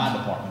 My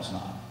department's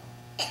not.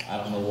 I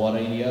don't know what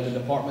any other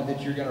department that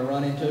you're going to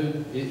run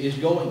into is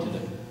going to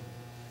do.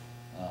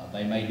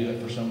 They may do it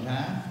for some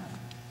time,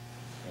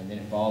 and then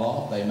it fall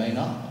off. They may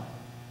not.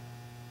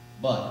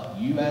 But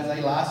you as a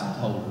license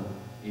holder,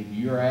 if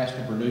you're asked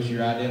to produce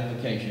your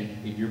identification,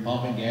 if you're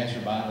pumping gas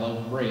or buying a loaf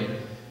of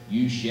bread,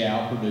 you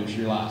shall produce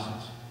your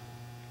license.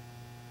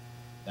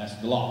 That's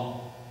the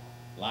law.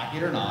 Like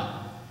it or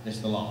not, it's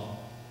the law.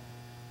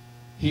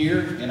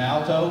 Here in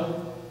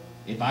Alto,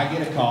 if I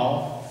get a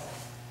call,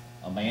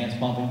 a man's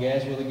pumping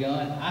gas with a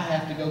gun, I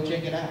have to go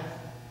check it out.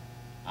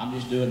 I'm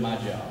just doing my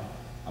job.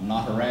 I'm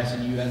not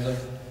harassing you as a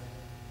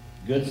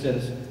good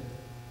citizen.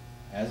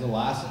 As a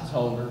license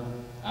holder,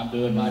 I'm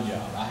doing my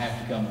job. I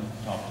have to come and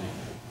talk to you.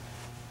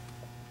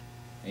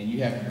 And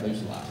you have to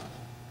produce a license.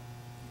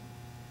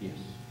 Yes.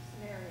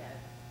 Scenario.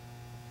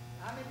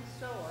 I'm in the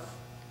store,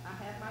 I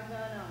have my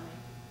gun on me,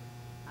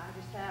 I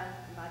just have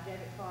my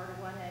debit card or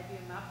what have you,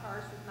 and my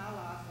purse with my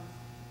license,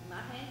 and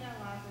my handgun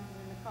license is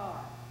in the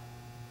car.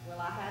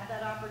 Will I have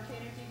that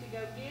opportunity to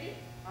go get it,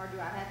 or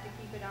do I have to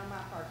keep it on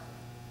my person?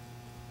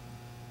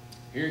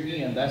 Here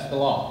again, that's the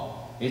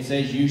law. It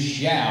says you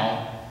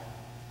shall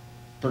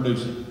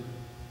produce it.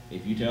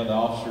 If you tell the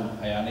officer,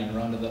 hey, I need to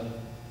run to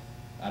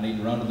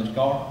this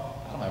car,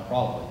 I don't have a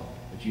problem with it,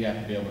 but you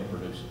have to be able to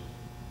produce it.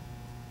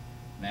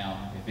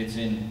 Now, if it's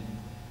in,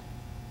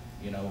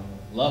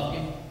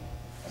 Lufkin,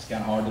 that's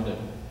kind of hard to do.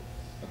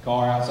 A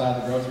car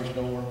outside the grocery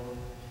store,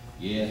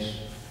 yes.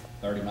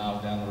 30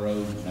 miles down the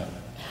road, no.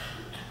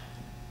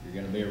 You're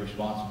going to be a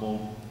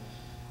responsible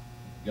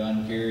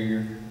gun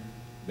carrier,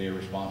 be a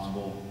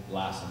responsible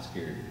license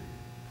carrier.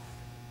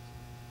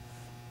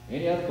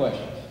 Any other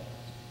questions?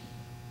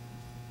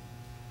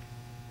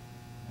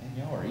 Man,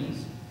 y'all are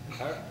easy.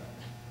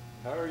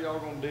 How are y'all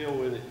gonna deal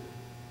with it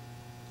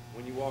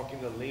when you walk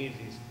into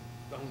Lindsay's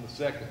on the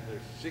second,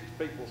 there's 6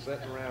 people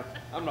sitting around,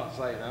 I'm not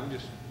saying, I'm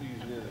just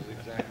using it as an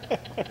example,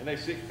 and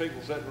there's 6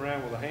 people sitting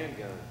around with a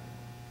handgun.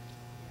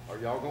 Are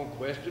y'all gonna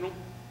question them?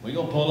 We're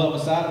going to pull up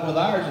beside him with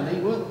ours and he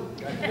would.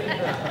 I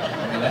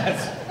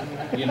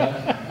mean,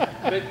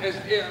 that's,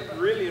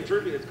 Really and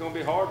truly, it's gonna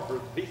be hard for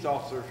peace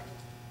officers.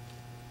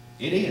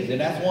 It is, and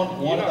that's one of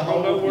the You're not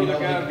whole, gonna know whether the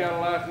guy's got a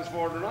license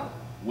for it or not.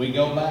 we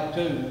go back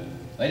to,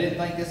 they didn't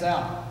think this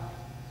out.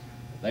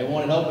 They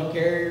wanted open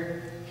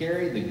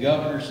carry. The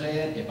governor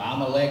said, if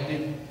I'm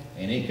elected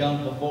and it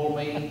comes before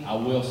me, I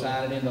will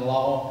sign it into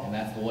law, and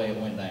that's the way it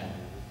went down.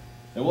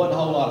 There wasn't a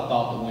whole lot of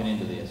thought that went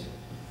into this.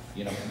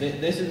 You know,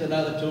 this is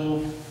another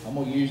tool. I'm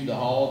gonna use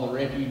all the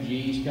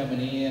refugees coming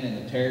in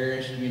and the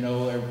terrorists, you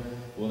know,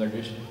 they're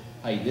just,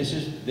 hey, this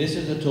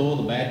is a tool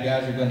the bad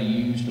guys are gonna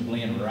use to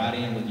blend right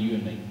in with you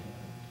and me.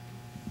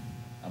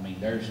 I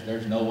mean,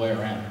 there's no way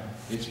around it.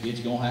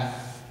 It's gonna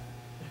happen.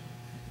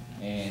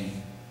 And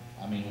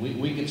I mean,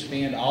 we could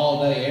spend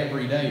all day,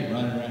 every day,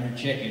 running around here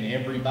checking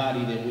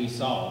everybody that we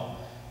saw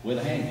with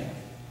a handgun.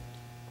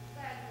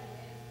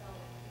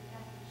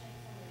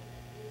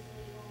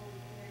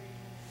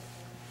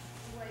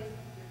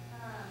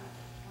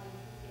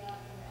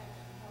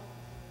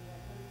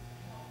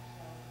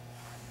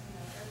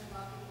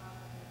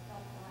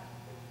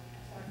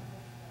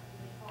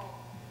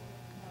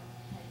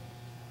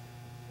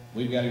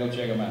 We've got to go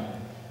check them out.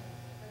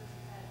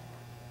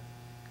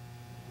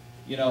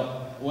 You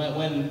know,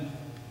 when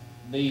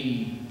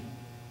the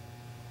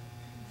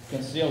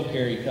concealed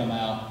carry come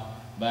out,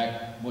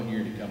 back, what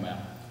year did it come out?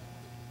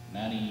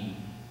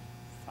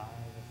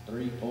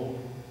 93, 4?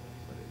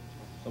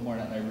 Somewhere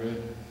in that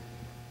neighborhood.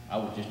 I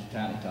was just a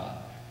tiny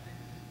tot.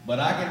 But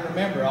I can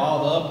remember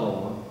all the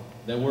uproar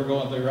that we're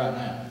going through right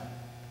now.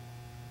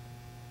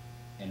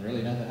 And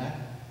really nothing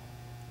happened.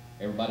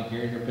 Everybody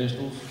carried their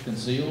pistols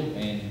concealed,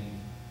 and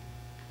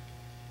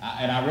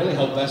I really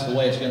hope that's the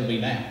way it's going to be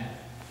now.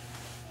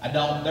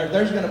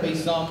 There's going to be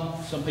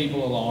some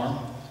people alarmed,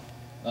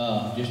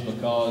 just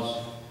because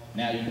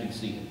now you can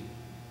see it.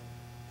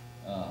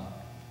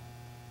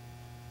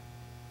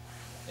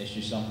 It's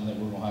just something that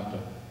we're going to have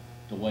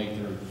to wade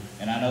through.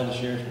 And I know the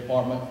Sheriff's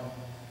Department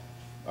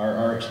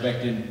are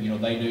expecting, you know,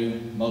 they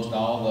do most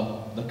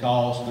all the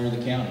calls through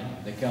the county.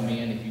 They come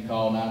in, if you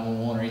call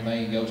 911 or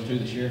anything, it goes to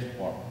the Sheriff's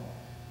Department.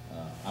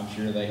 I'm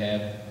sure they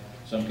have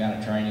some kind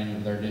of training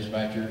of their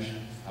dispatchers.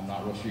 I'm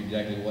not real sure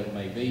exactly what it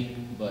may be,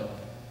 but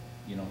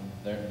you know,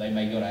 they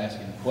may go to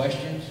asking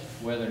questions,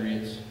 whether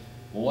it's,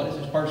 well, what is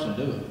this person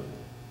doing?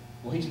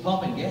 Well, he's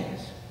pumping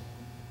gas.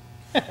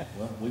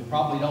 Well, we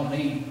probably don't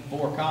need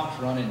 4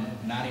 cops running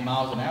 90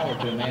 miles an hour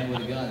to a man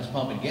with a gun that's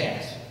pumping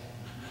gas.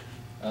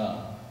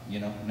 You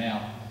know,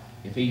 now,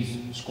 if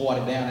he's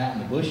squatted down out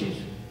in the bushes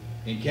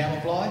in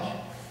camouflage,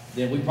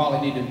 then we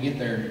probably need to get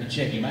there and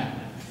check him out.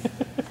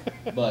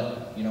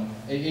 But, you know,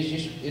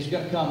 it's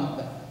going to come,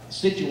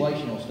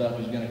 situational stuff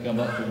is going to come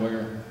up to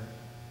where,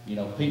 you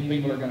know,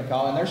 people are going to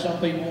call. And there's some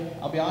people,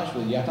 I'll be honest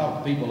with you, I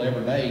talk to people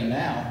every day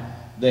now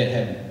that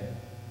have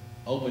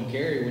open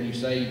carry. When you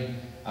say,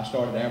 I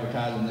started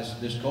advertising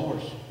this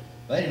course,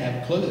 they didn't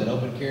have a clue that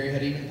open carry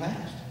had even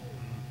passed.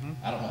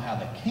 I don't know how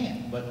they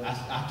can, but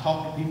I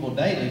talk to people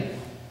daily.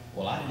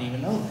 Well, I didn't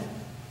even know that.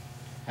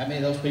 How many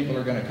of those people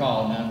are going to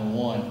call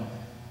 911?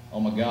 Oh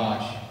my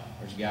gosh,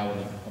 there's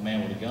a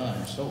man with a gun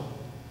in a store.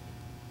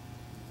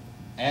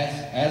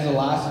 As a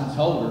license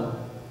holder,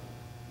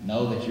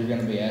 know that you're going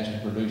to be asked to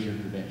produce your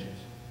credentials.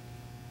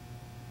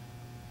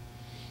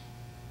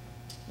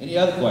 Any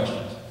other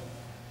questions?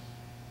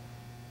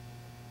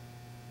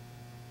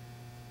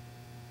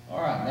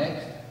 All right,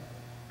 next.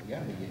 We got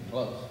to be getting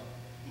close.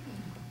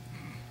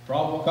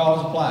 Probable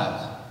cause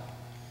applies.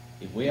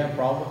 If we have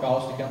probable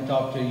cause to come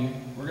talk to you,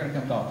 we're going to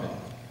come talk to you.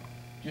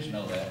 Just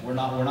know that. We're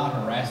not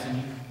harassing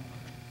you.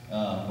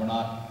 We're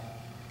not,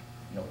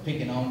 you know,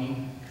 picking on you.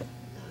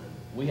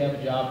 We have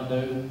a job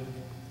to do,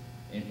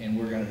 and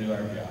we're going to do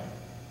our job.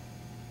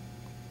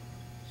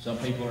 Some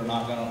people are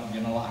not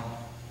going to like it,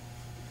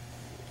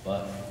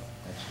 but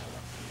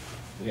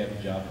we have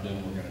a job to do,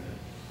 and we're going to do it.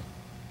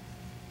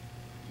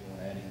 You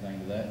want to add anything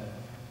to that?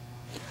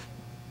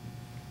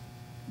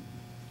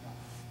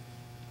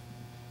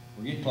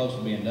 We're getting close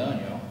to being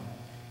done, y'all.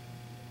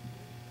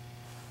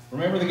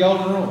 Remember the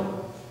golden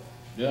rule: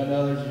 do unto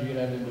others as you'd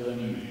have them do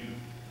unto you.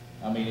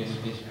 I mean,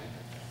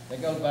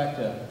 that goes back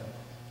to,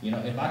 you know,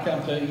 if I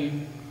come to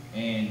you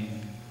and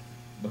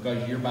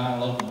because you're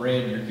buying a loaf of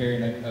bread and you're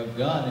carrying a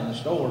gun in the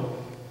store,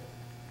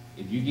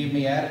 if you give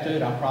me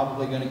attitude, I'm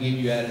probably going to give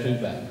you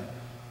attitude back.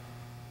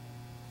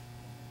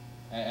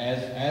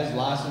 As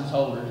license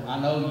holders, I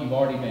know you've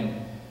already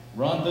been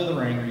run through the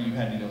ringer. You've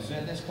had to go sit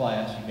in this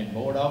class. You've been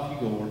bored off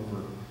your gourd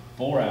for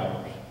 4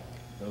 hours.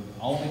 The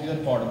only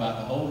good part about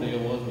the whole deal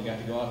was we got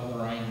to go out to the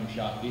range and we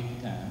shot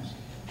 50 times.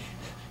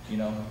 You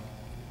know,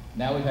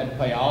 now we've had to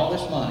pay all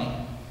this money.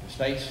 The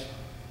state's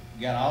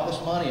got all this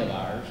money of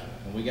ours,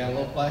 and we got a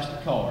little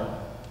plastic card.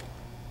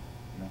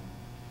 You know,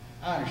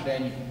 I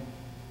understand you.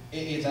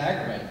 It's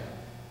aggravating,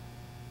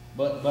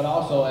 but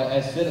also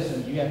as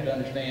citizens, you have to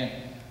understand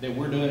that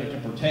we're doing it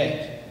to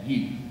protect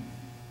you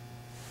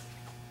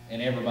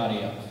and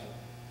everybody else.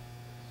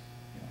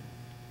 You know,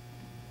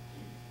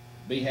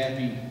 be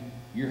happy.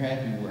 You're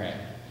happy. We're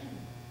happy.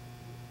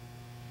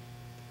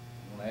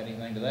 You want to add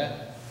anything to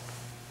that?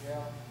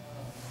 Yeah,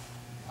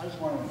 I just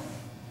want to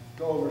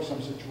go over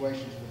some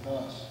situations with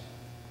us.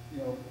 You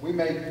know, we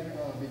may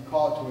be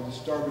called to a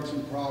disturbance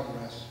in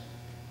progress,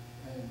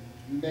 and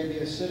You may be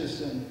a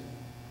citizen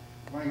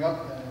running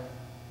up there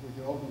with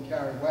your open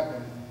carry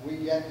weapon. We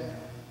get there.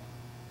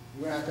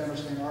 You're gonna have to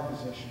understand our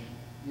position.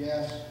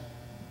 Yes,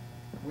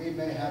 we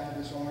may have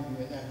to disarm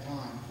you at that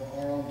time for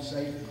our own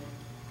safety.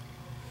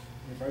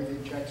 If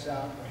everything checks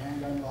out, your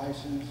handgun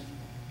license,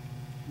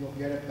 you'll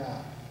get it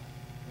back.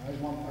 I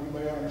just want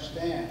everybody to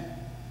understand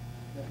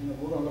that,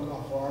 we're gonna look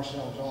out for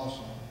ourselves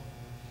also.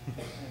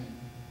 And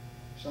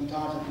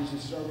sometimes at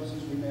these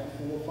services, we may have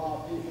 4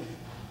 or 5 people.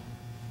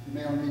 You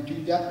may only need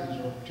 2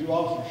 deputies or 2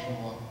 officers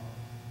show up.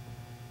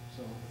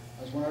 So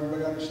I just want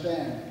everybody to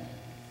understand,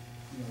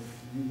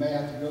 you may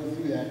have to go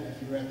through that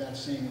if you're at that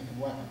scene with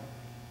the weapon.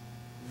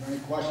 Are there any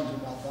questions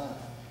about that?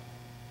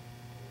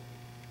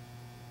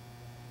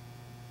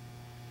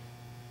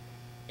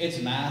 It's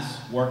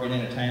nice working in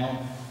a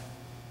town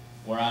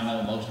where I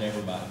know most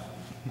everybody.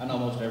 I know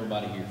most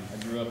everybody here.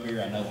 I grew up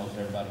here, I know most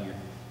everybody here.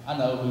 I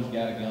know who's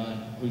got a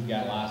gun, who's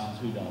got a license,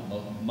 who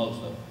don't, most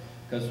of them.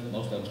 Because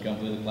most of us come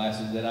through the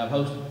classes that I've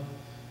hosted.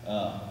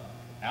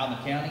 Out in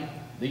the county,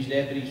 these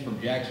deputies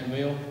from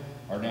Jacksonville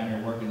are down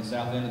here working the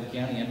south end of the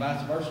county and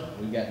vice versa.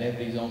 We've got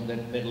deputies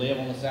that live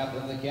on the south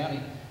end of the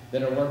county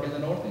that are working the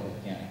north end of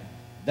the county.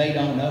 They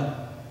don't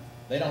know.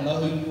 They don't know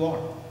who you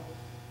are.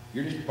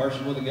 You're just a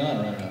person with a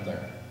gun running up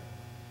there.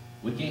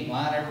 We can't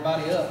line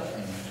everybody up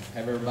and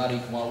have everybody,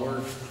 while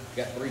we're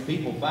got 3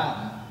 people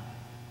fighting,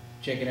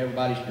 checking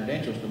everybody's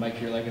credentials to make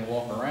sure they can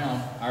walk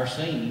around our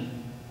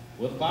scene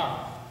with a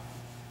firearm.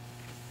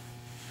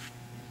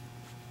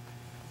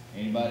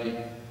 Anybody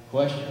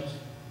questions,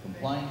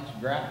 complaints,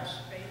 gripes?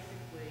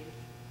 Basically,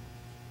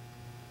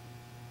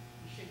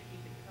 you should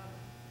keep it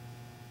covered.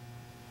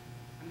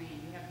 I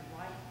mean, you have the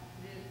right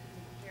to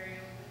carry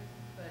over,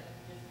 but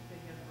just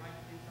because you have the right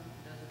to do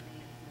something doesn't mean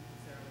it's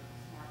necessarily the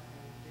smart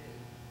thing to do.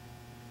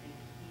 And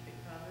to keep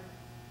it covered,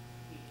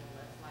 people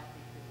less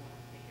likely to want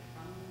to take it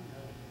from you,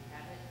 know that you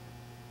have it,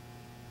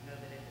 know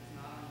that if it's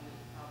not on you,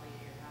 it's probably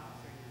at your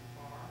house or your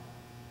car.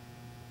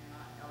 You're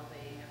not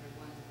elevating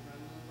everyone's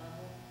adrenaline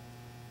level.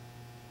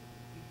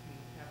 You can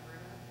cover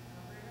it up,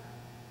 cover it up.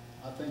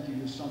 I think you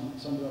just summed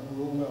it up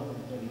real well for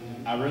 30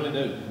 minutes. I really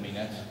do. I mean,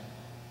 that's,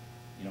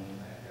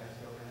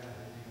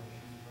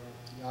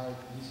 Yeah,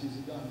 he sees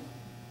it done.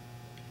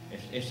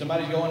 if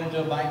somebody's going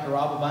into a bank to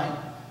rob a bank,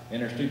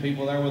 and there's 2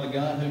 people there with a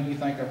gun, who do you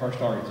think their first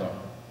targets are?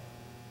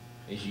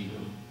 It's you,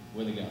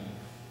 with a gun.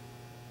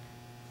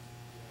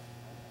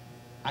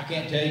 I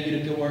can't tell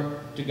you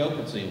to go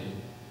concealed.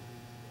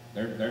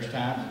 There's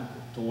times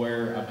to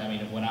where, I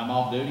mean, when I'm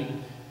off duty,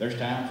 there's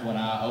times when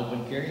I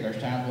open carry,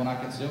 there's times when I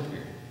conceal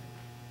carry.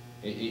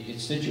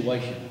 It's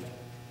situational.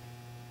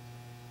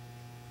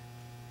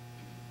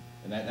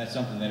 And that's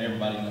something that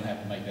everybody's gonna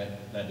have to make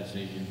that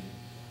decision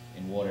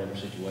in whatever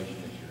situation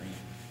that you're in.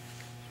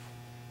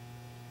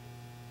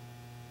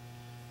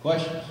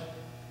 Questions?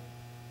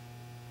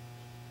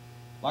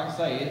 Like I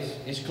say,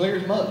 it's clear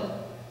as mud.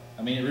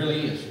 I mean, it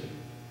really is.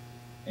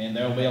 And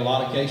there'll be a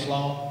lot of case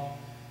law.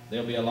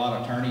 There'll be a lot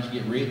of attorneys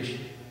get richer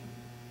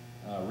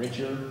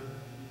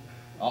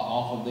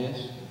off of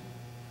this.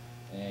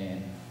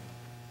 And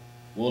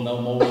we'll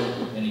know more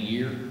in a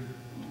year.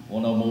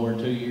 We'll know more in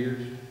 2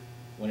 years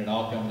when it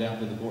all comes down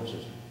to the court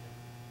system.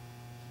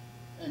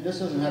 And this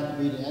doesn't have to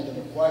be the end of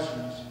the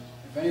questions.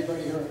 If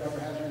anybody here ever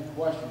has any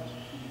questions,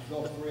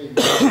 feel free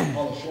to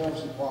call the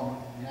Sheriff's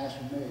Department and ask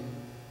for me. And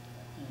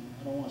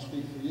I don't want to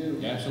speak for you.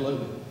 Yeah,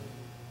 absolutely.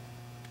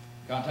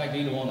 Contact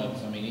either one of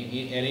us. I mean,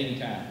 at any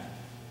time.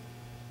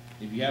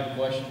 If you have a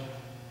question,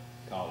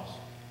 call us.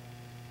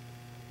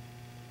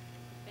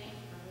 Thank you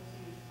for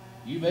listening to this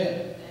class. You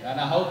bet. And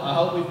I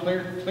hope we've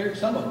cleared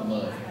some of the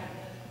mud.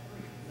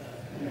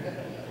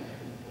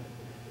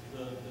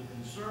 The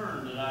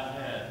concern that I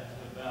had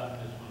about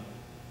this when I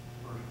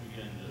first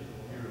began to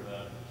hear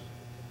about it was,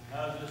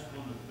 how is this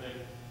going to affect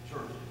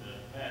churches,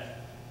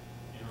 pastors?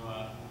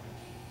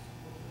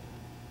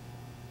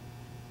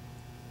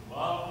 If I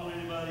don't want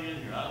anybody in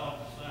here, I'd like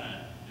to sign.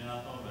 Then I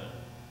thought about it.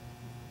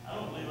 I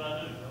don't believe I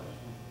do.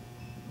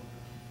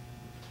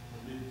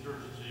 Maybe the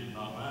church decision,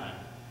 not mine.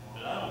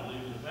 But I don't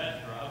believe as a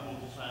pastor, I want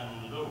to sign on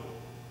the door.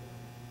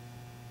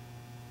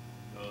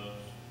 Because,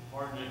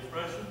 pardon the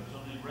expression,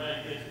 some of these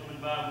ragheads coming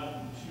by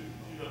wanting to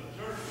shoot up the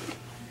church.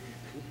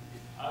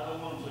 I don't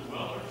want to say,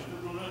 well, there's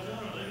people going out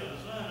there, they got a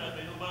sign up,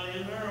 ain't nobody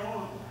in there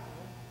on it.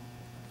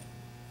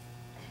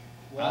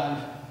 Well,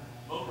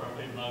 Most of our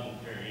people not going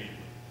to carry anyway.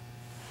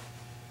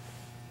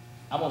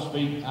 I'm gonna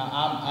speak.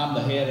 I'm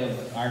the head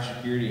of our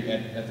security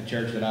at the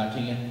church that I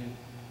attend.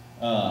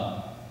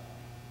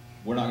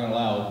 We're not gonna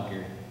allow open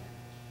carry.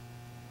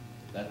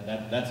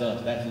 That's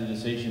us. That's the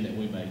decision that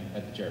we made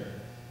at the church.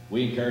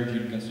 We encourage you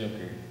to conceal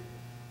carry.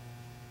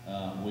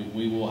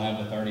 We will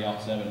have the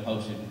 30-07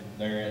 posted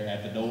there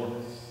at the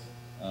door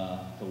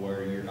to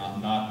where you're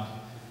not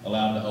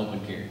allowed to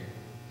open carry.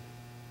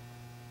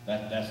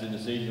 That's the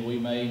decision we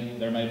made.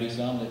 There may be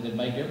some that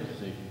made different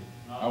decisions.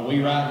 Are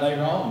we right, they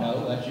wrong?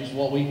 No, that's just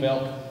what we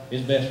felt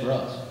is best for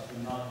us.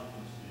 Not to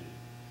conceal.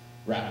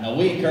 Right, now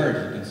we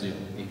encourage the concealed.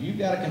 If you've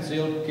got a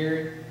concealed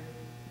carry,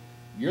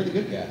 you're the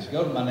good guys.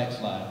 Go to my next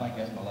slide. I think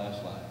that's my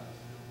last slide.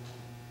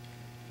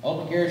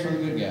 Open carries for the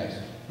good guys.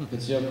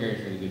 Concealed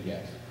carries for the good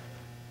guys.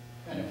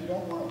 And if you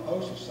don't want to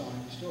post a sign,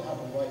 you still have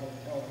a right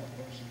to tell that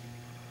person,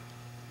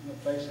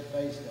 face to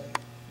face, that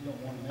you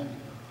don't want them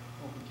anywhere,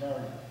 open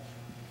carry.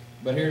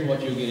 But here's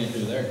what you'll get into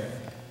there.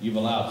 You've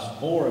allowed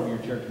 4 of your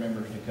church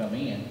members to come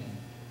in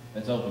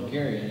that's open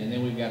carrying, and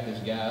then we've got this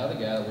other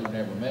guy that we've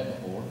never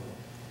met before,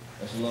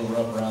 that's a little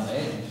rough around the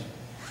edges.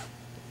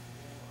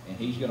 And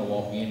he's gonna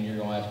walk in, and you're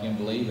gonna ask him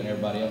to leave, and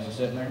everybody else is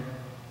sitting there.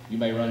 You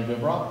may run into a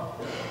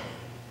problem.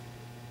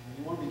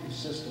 You want to be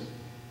consistent.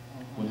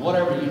 With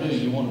whatever you do,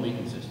 you want to be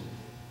consistent.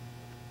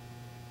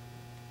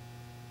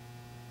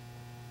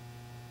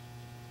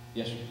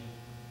 Yes, sir.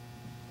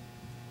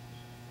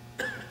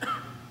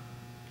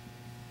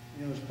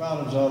 You know, there's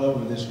problems all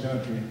over this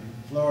country.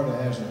 Florida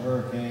has the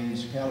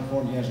hurricanes,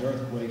 California has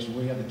earthquakes, and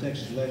we have the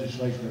Texas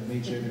legislature that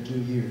meets every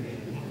 2 years.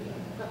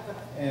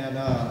 And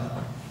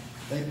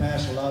they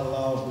pass a lot of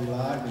laws we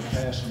like, they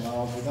pass some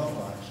laws we don't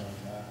like sometimes.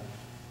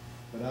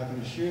 But I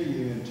can assure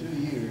you, in 2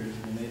 years,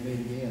 when they meet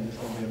again, there's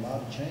going to be a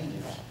lot of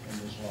changes in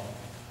this law.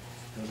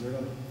 Because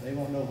they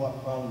won't know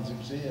what problems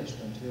exist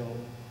until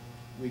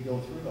we go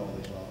through all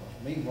these laws.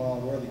 Meanwhile,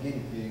 we're the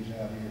guinea pigs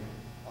out here,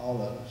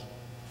 all of us.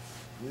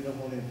 We don't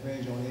want to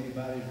infringe on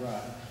anybody's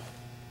rights,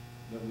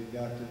 but we've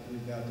got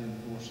to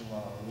enforce the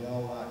law. We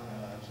all like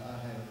guns.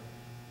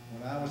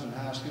 When I was in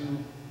high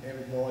school,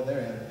 every boy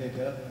there had a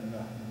pickup, and in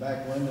the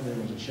back window there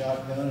was a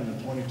shotgun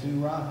and a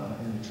 .22 rifle,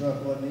 and the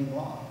truck wasn't even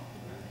locked.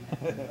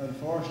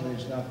 Unfortunately,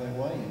 it's not that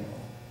way anymore.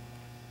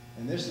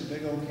 And this is a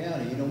big old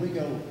county. You know, we've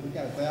got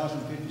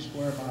 1,050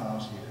 square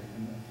miles here,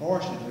 and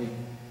unfortunately,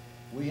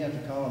 we have to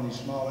call on these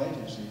small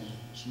agencies,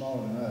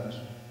 smaller than us,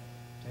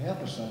 to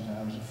help us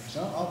sometimes.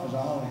 Some offices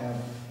only have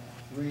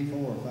 3,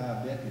 4, or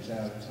 5 deputies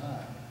out at a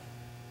time.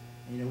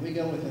 You know, we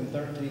go within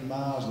 13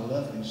 miles of the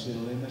Lufkin city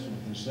limits and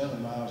within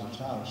 7 miles of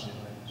Tyler city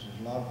limits.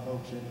 There's a lot of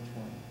folks in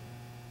between.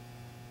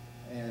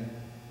 And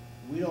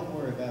we don't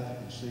worry about the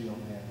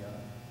concealed handgun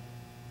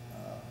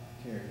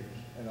carriers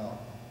at all.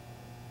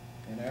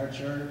 In our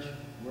church,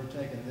 we're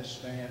taking this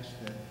stance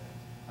that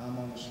I'm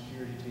on the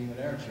security team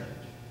at our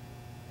church.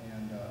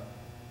 And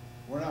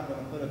we're not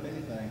going to put up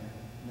anything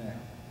now.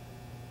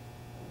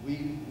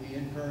 We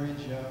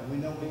encourage, we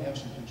know we have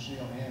some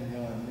concealed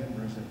handgun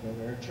members that go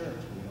to our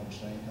church. We don't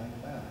say anything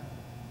about it.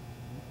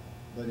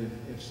 But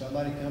if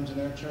somebody comes in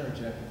our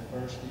church after the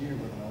first year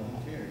with an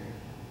open carry,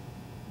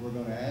 we're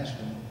going to ask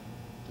them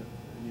to,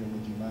 you know,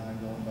 would you mind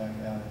going back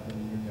out and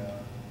putting your gun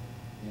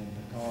in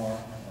the car or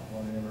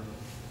whatever?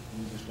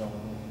 We just don't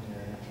want open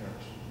carry in our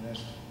church. And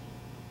that's,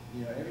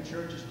 you know, every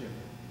church is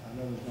different. I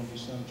know there's going to be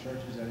some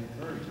churches that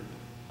encourage it,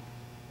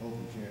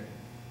 open carry.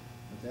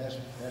 But that's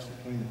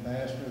between the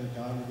pastor and the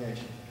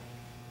congregation.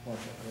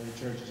 Every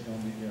church is going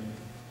to be different.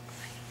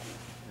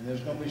 And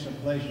there's going to be some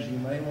places you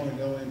may want to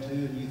go into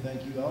and you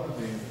think you ought to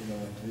be able to go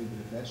into, but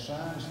if that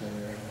sign's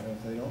there, or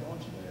if they don't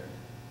want you there,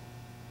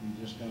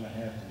 you're just going to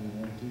have to do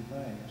one of 2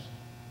 things.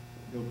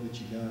 Go put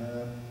your gun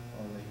up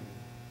or leave.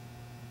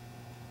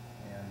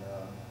 And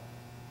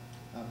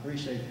I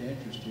appreciate the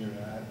interest here.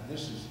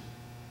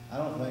 I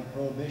don't think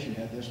Prohibition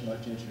had this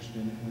much interest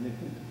in it when it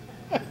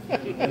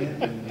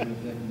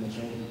went into this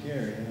open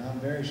carry. And I'm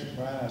very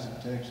surprised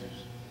that Texas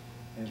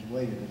has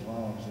waited as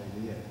long as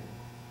they did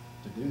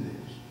to do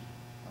this.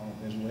 I don't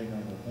know if they're waiting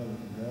on the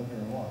Republican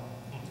governor or what.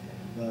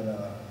 But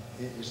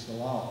it's the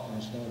law, and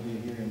it's going to be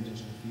here in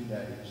just a few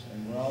days.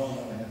 And we're all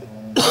going to have to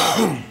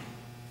learn.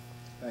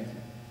 Thank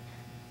you.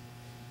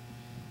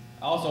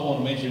 I also want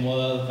to mention one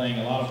other thing.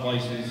 A lot of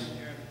places.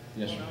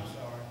 Yes, sir. I'm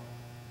sorry.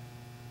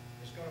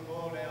 It's going to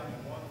boil down to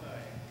one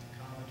thing: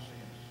 common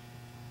sense.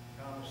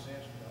 Common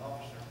sense for the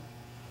officer.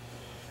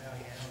 How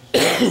he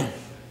handles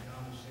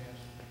common sense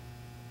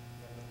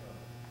from the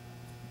public.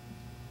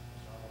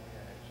 That's all we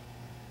ask.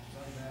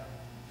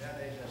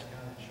 Nowadays, that's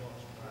kind of short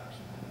price.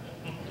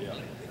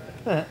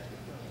 A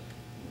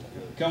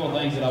couple of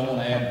things that I want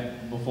to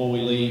add before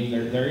we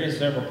leave. There is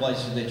several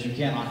places that you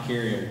cannot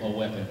carry a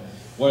weapon,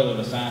 whether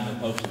the signs are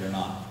posted or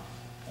not.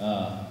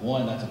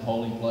 One, that's a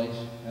polling place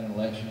at an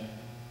election.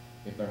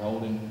 If they're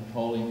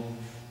polling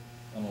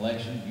an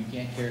election, you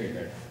can't carry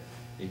there.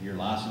 If you're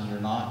licensed or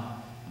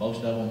not,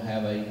 most of them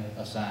have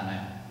a sign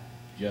out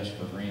just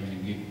for grins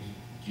and giggles.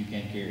 But you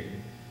can't carry it.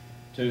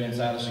 2,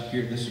 inside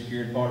the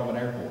secured part of an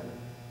airport.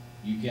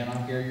 You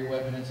cannot carry your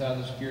weapon inside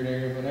the secured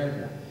area of an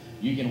airport.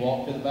 You can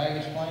walk to the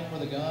baggage claim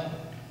with a gun,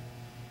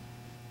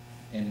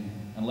 and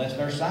unless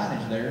there's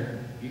signage there,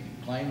 you can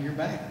claim your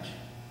baggage.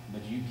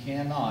 But you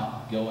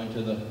cannot go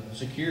into the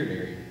secured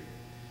area.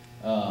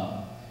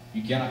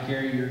 You cannot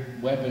carry your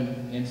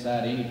weapon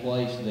inside any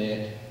place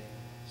that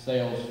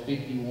sells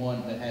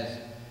that has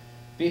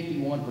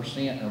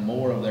 51% or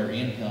more of their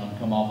income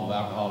come off of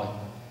alcoholic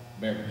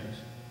beverages.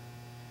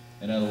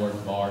 In other words,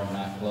 bars,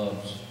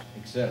 nightclubs,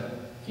 etc.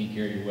 Can't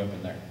carry your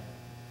weapon there.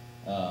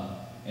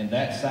 And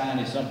that sign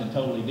is something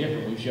totally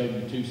different. We showed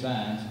you 2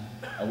 signs.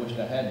 I wish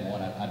I had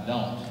one. I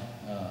don't.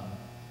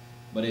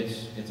 But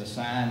it's a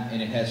sign,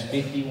 and it has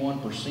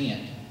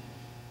 51%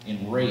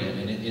 in red,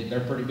 and they're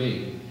pretty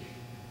big.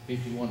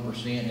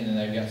 51%, and then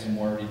they've got some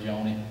wordage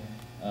on it.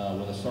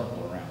 with a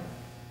circle around it.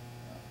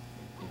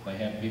 If they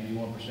have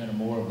 51% or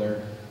more of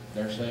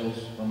their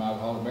sales from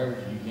alcoholic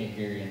beverages, you can't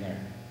carry in there.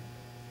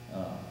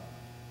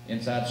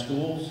 Inside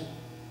schools,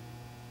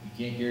 you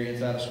can't carry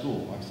inside a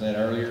school. Like I said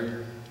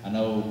earlier, I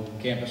know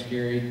campus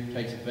carry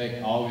takes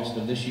effect August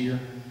of this year.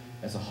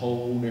 That's a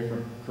whole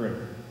different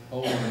critter,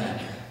 whole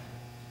different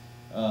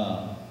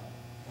animal.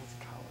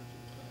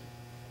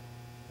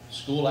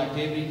 School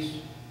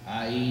activities,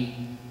 i.e.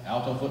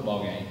 Alto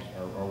football games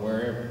or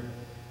wherever,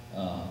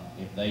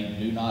 if they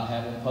do not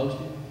have them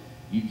posted,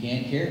 you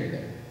can carry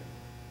there.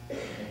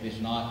 If it's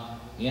not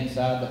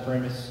inside the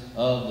premise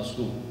of the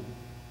school.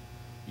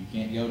 You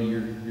can't go to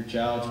your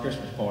child's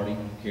Christmas party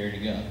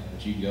carrying a gun,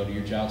 but you can go to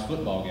your child's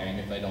football game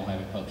if they don't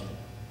have it posted.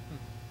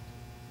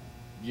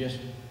 Just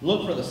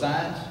look for the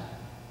signs,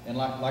 and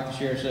like the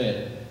sheriff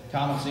said,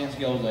 common sense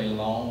goes a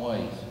long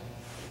ways.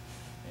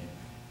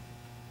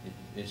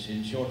 It's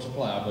in short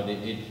supply, but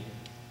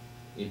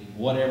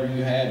whatever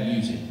you have,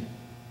 use it.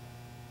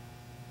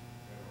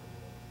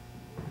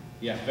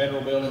 Yeah,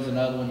 federal building's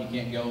another one you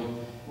can't go,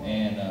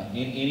 and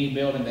any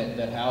building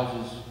that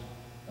houses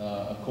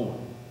a court.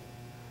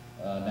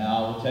 Now, I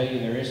will tell you,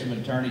 there is some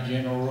attorney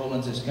general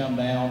rulings that's come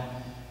down.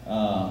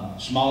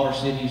 Smaller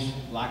cities,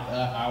 like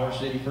our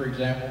city, for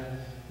example,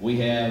 we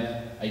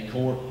have a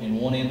court in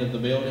one end of the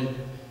building.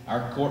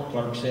 Our court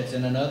clerk sits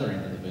in another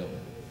end of the building.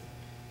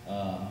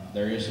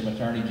 There is some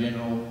attorney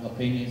general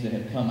opinions that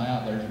have come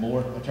out. There's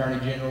more attorney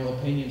general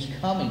opinions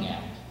coming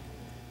out.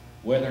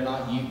 Whether or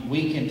not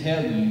we can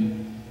tell you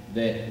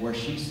that where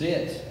she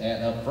sits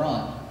at up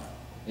front,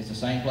 it's the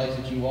same place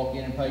that you walk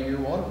in and pay your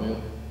water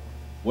bill.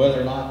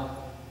 Whether or not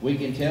we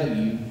can tell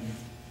you,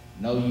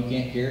 no, you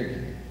can't carry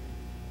it.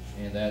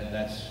 And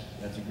that's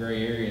a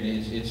gray area.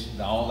 It's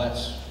all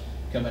that's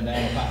coming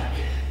down the pipe.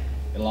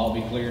 It'll all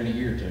be clear in a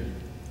year or two.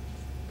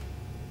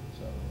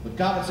 So, but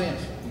common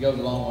sense, it goes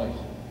a long way.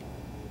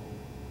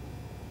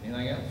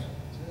 Anything else?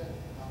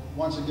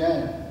 Once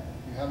again,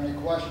 if you have any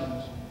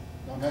questions,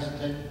 don't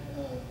hesitate.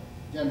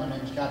 Again, my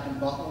name is Captain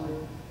Butler.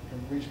 You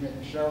can reach me at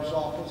the sheriff's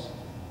office.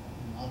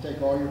 I'll take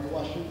all your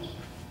questions.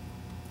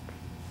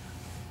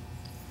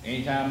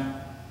 Anytime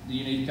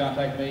you need to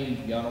contact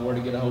me, y'all know where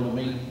to get a hold of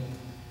me.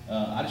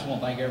 I just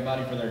want to thank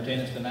everybody for their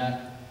attendance tonight.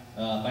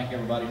 Thank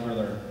everybody for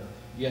their,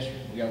 yes, sir,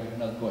 we got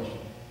another question.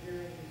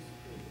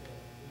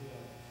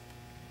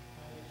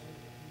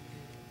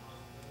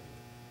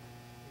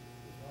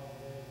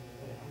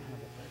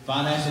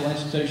 Financial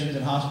institutions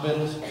and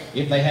hospitals,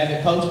 if they have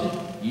it posted,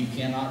 you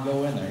cannot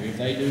go in there. If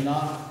they do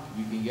not,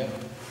 you can go.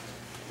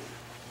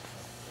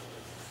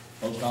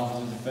 Post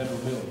office is a federal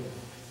building.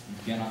 You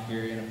cannot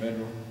carry in a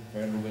federal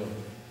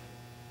building.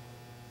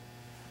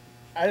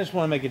 I just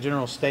want to make a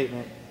general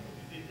statement.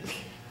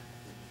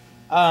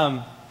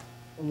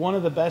 One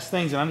of the best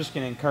things, and I'm just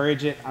going to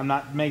encourage it, I'm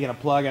not making a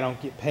plug, I don't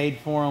get paid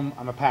for them,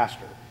 I'm a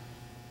pastor.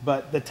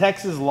 But the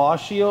Texas Law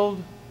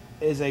Shield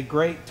is a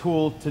great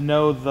tool to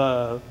know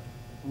the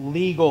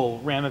legal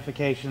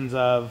ramifications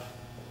of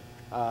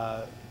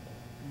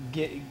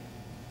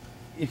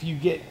if you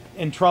get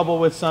in trouble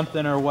with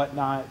something or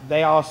whatnot.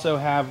 They also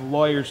have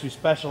lawyers who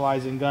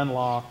specialize in gun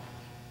law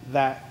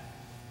that,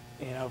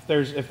 you know,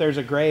 if there's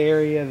a gray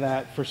area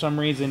that for some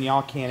reason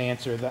y'all can't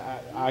answer,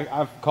 that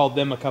I've called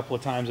them a couple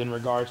of times in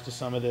regards to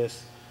some of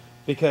this,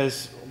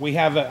 because I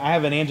have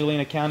an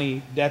Angelina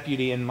County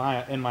deputy in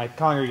my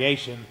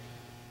congregation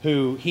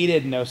who he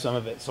didn't know some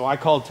of it, so I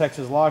called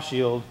Texas Law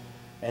Shield,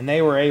 and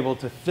they were able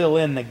to fill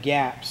in the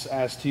gaps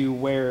as to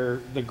where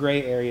the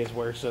gray areas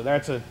were. So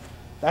that's a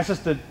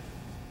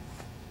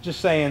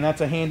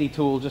handy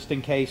tool just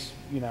in case,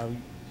 you know.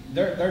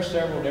 There's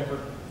several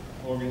different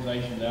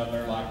organizations out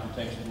there like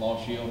the Texas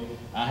Law Shield.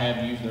 I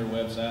have used their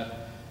website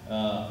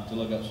to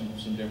look up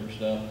some different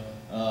stuff.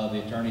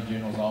 The Attorney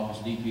General's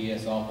office,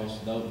 DPS office,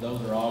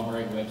 those are all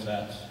great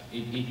websites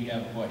if you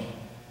have a question.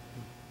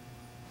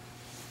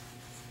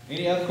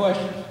 Any other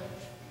questions?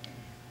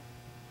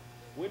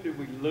 When did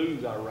we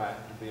lose our right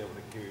to be able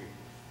to carry?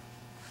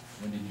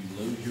 When did you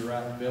lose your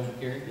right to be able to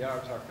carry? Yeah,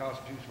 it's our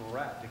constitutional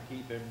right to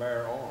keep and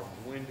bear arms.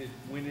 When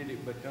did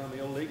it become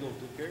illegal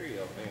to carry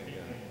a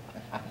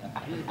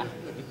handgun?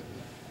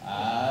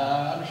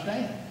 I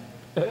understand.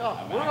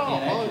 Yeah, we're all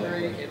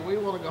hungry and we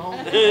want to go home.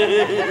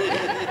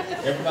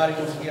 Everybody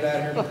wants to get out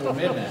of here before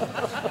midnight.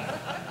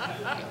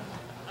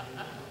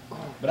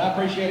 But I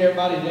appreciate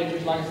everybody's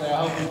interest. Like I say,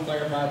 I hope we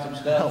clarified some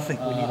stuff. I don't think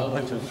we need a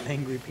bunch of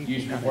angry people.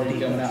 Useful for you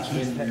coming out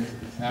spending an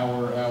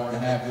hour and a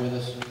half with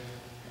us.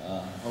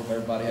 Hope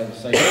everybody has a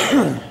safe day.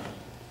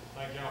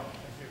 Thank y'all.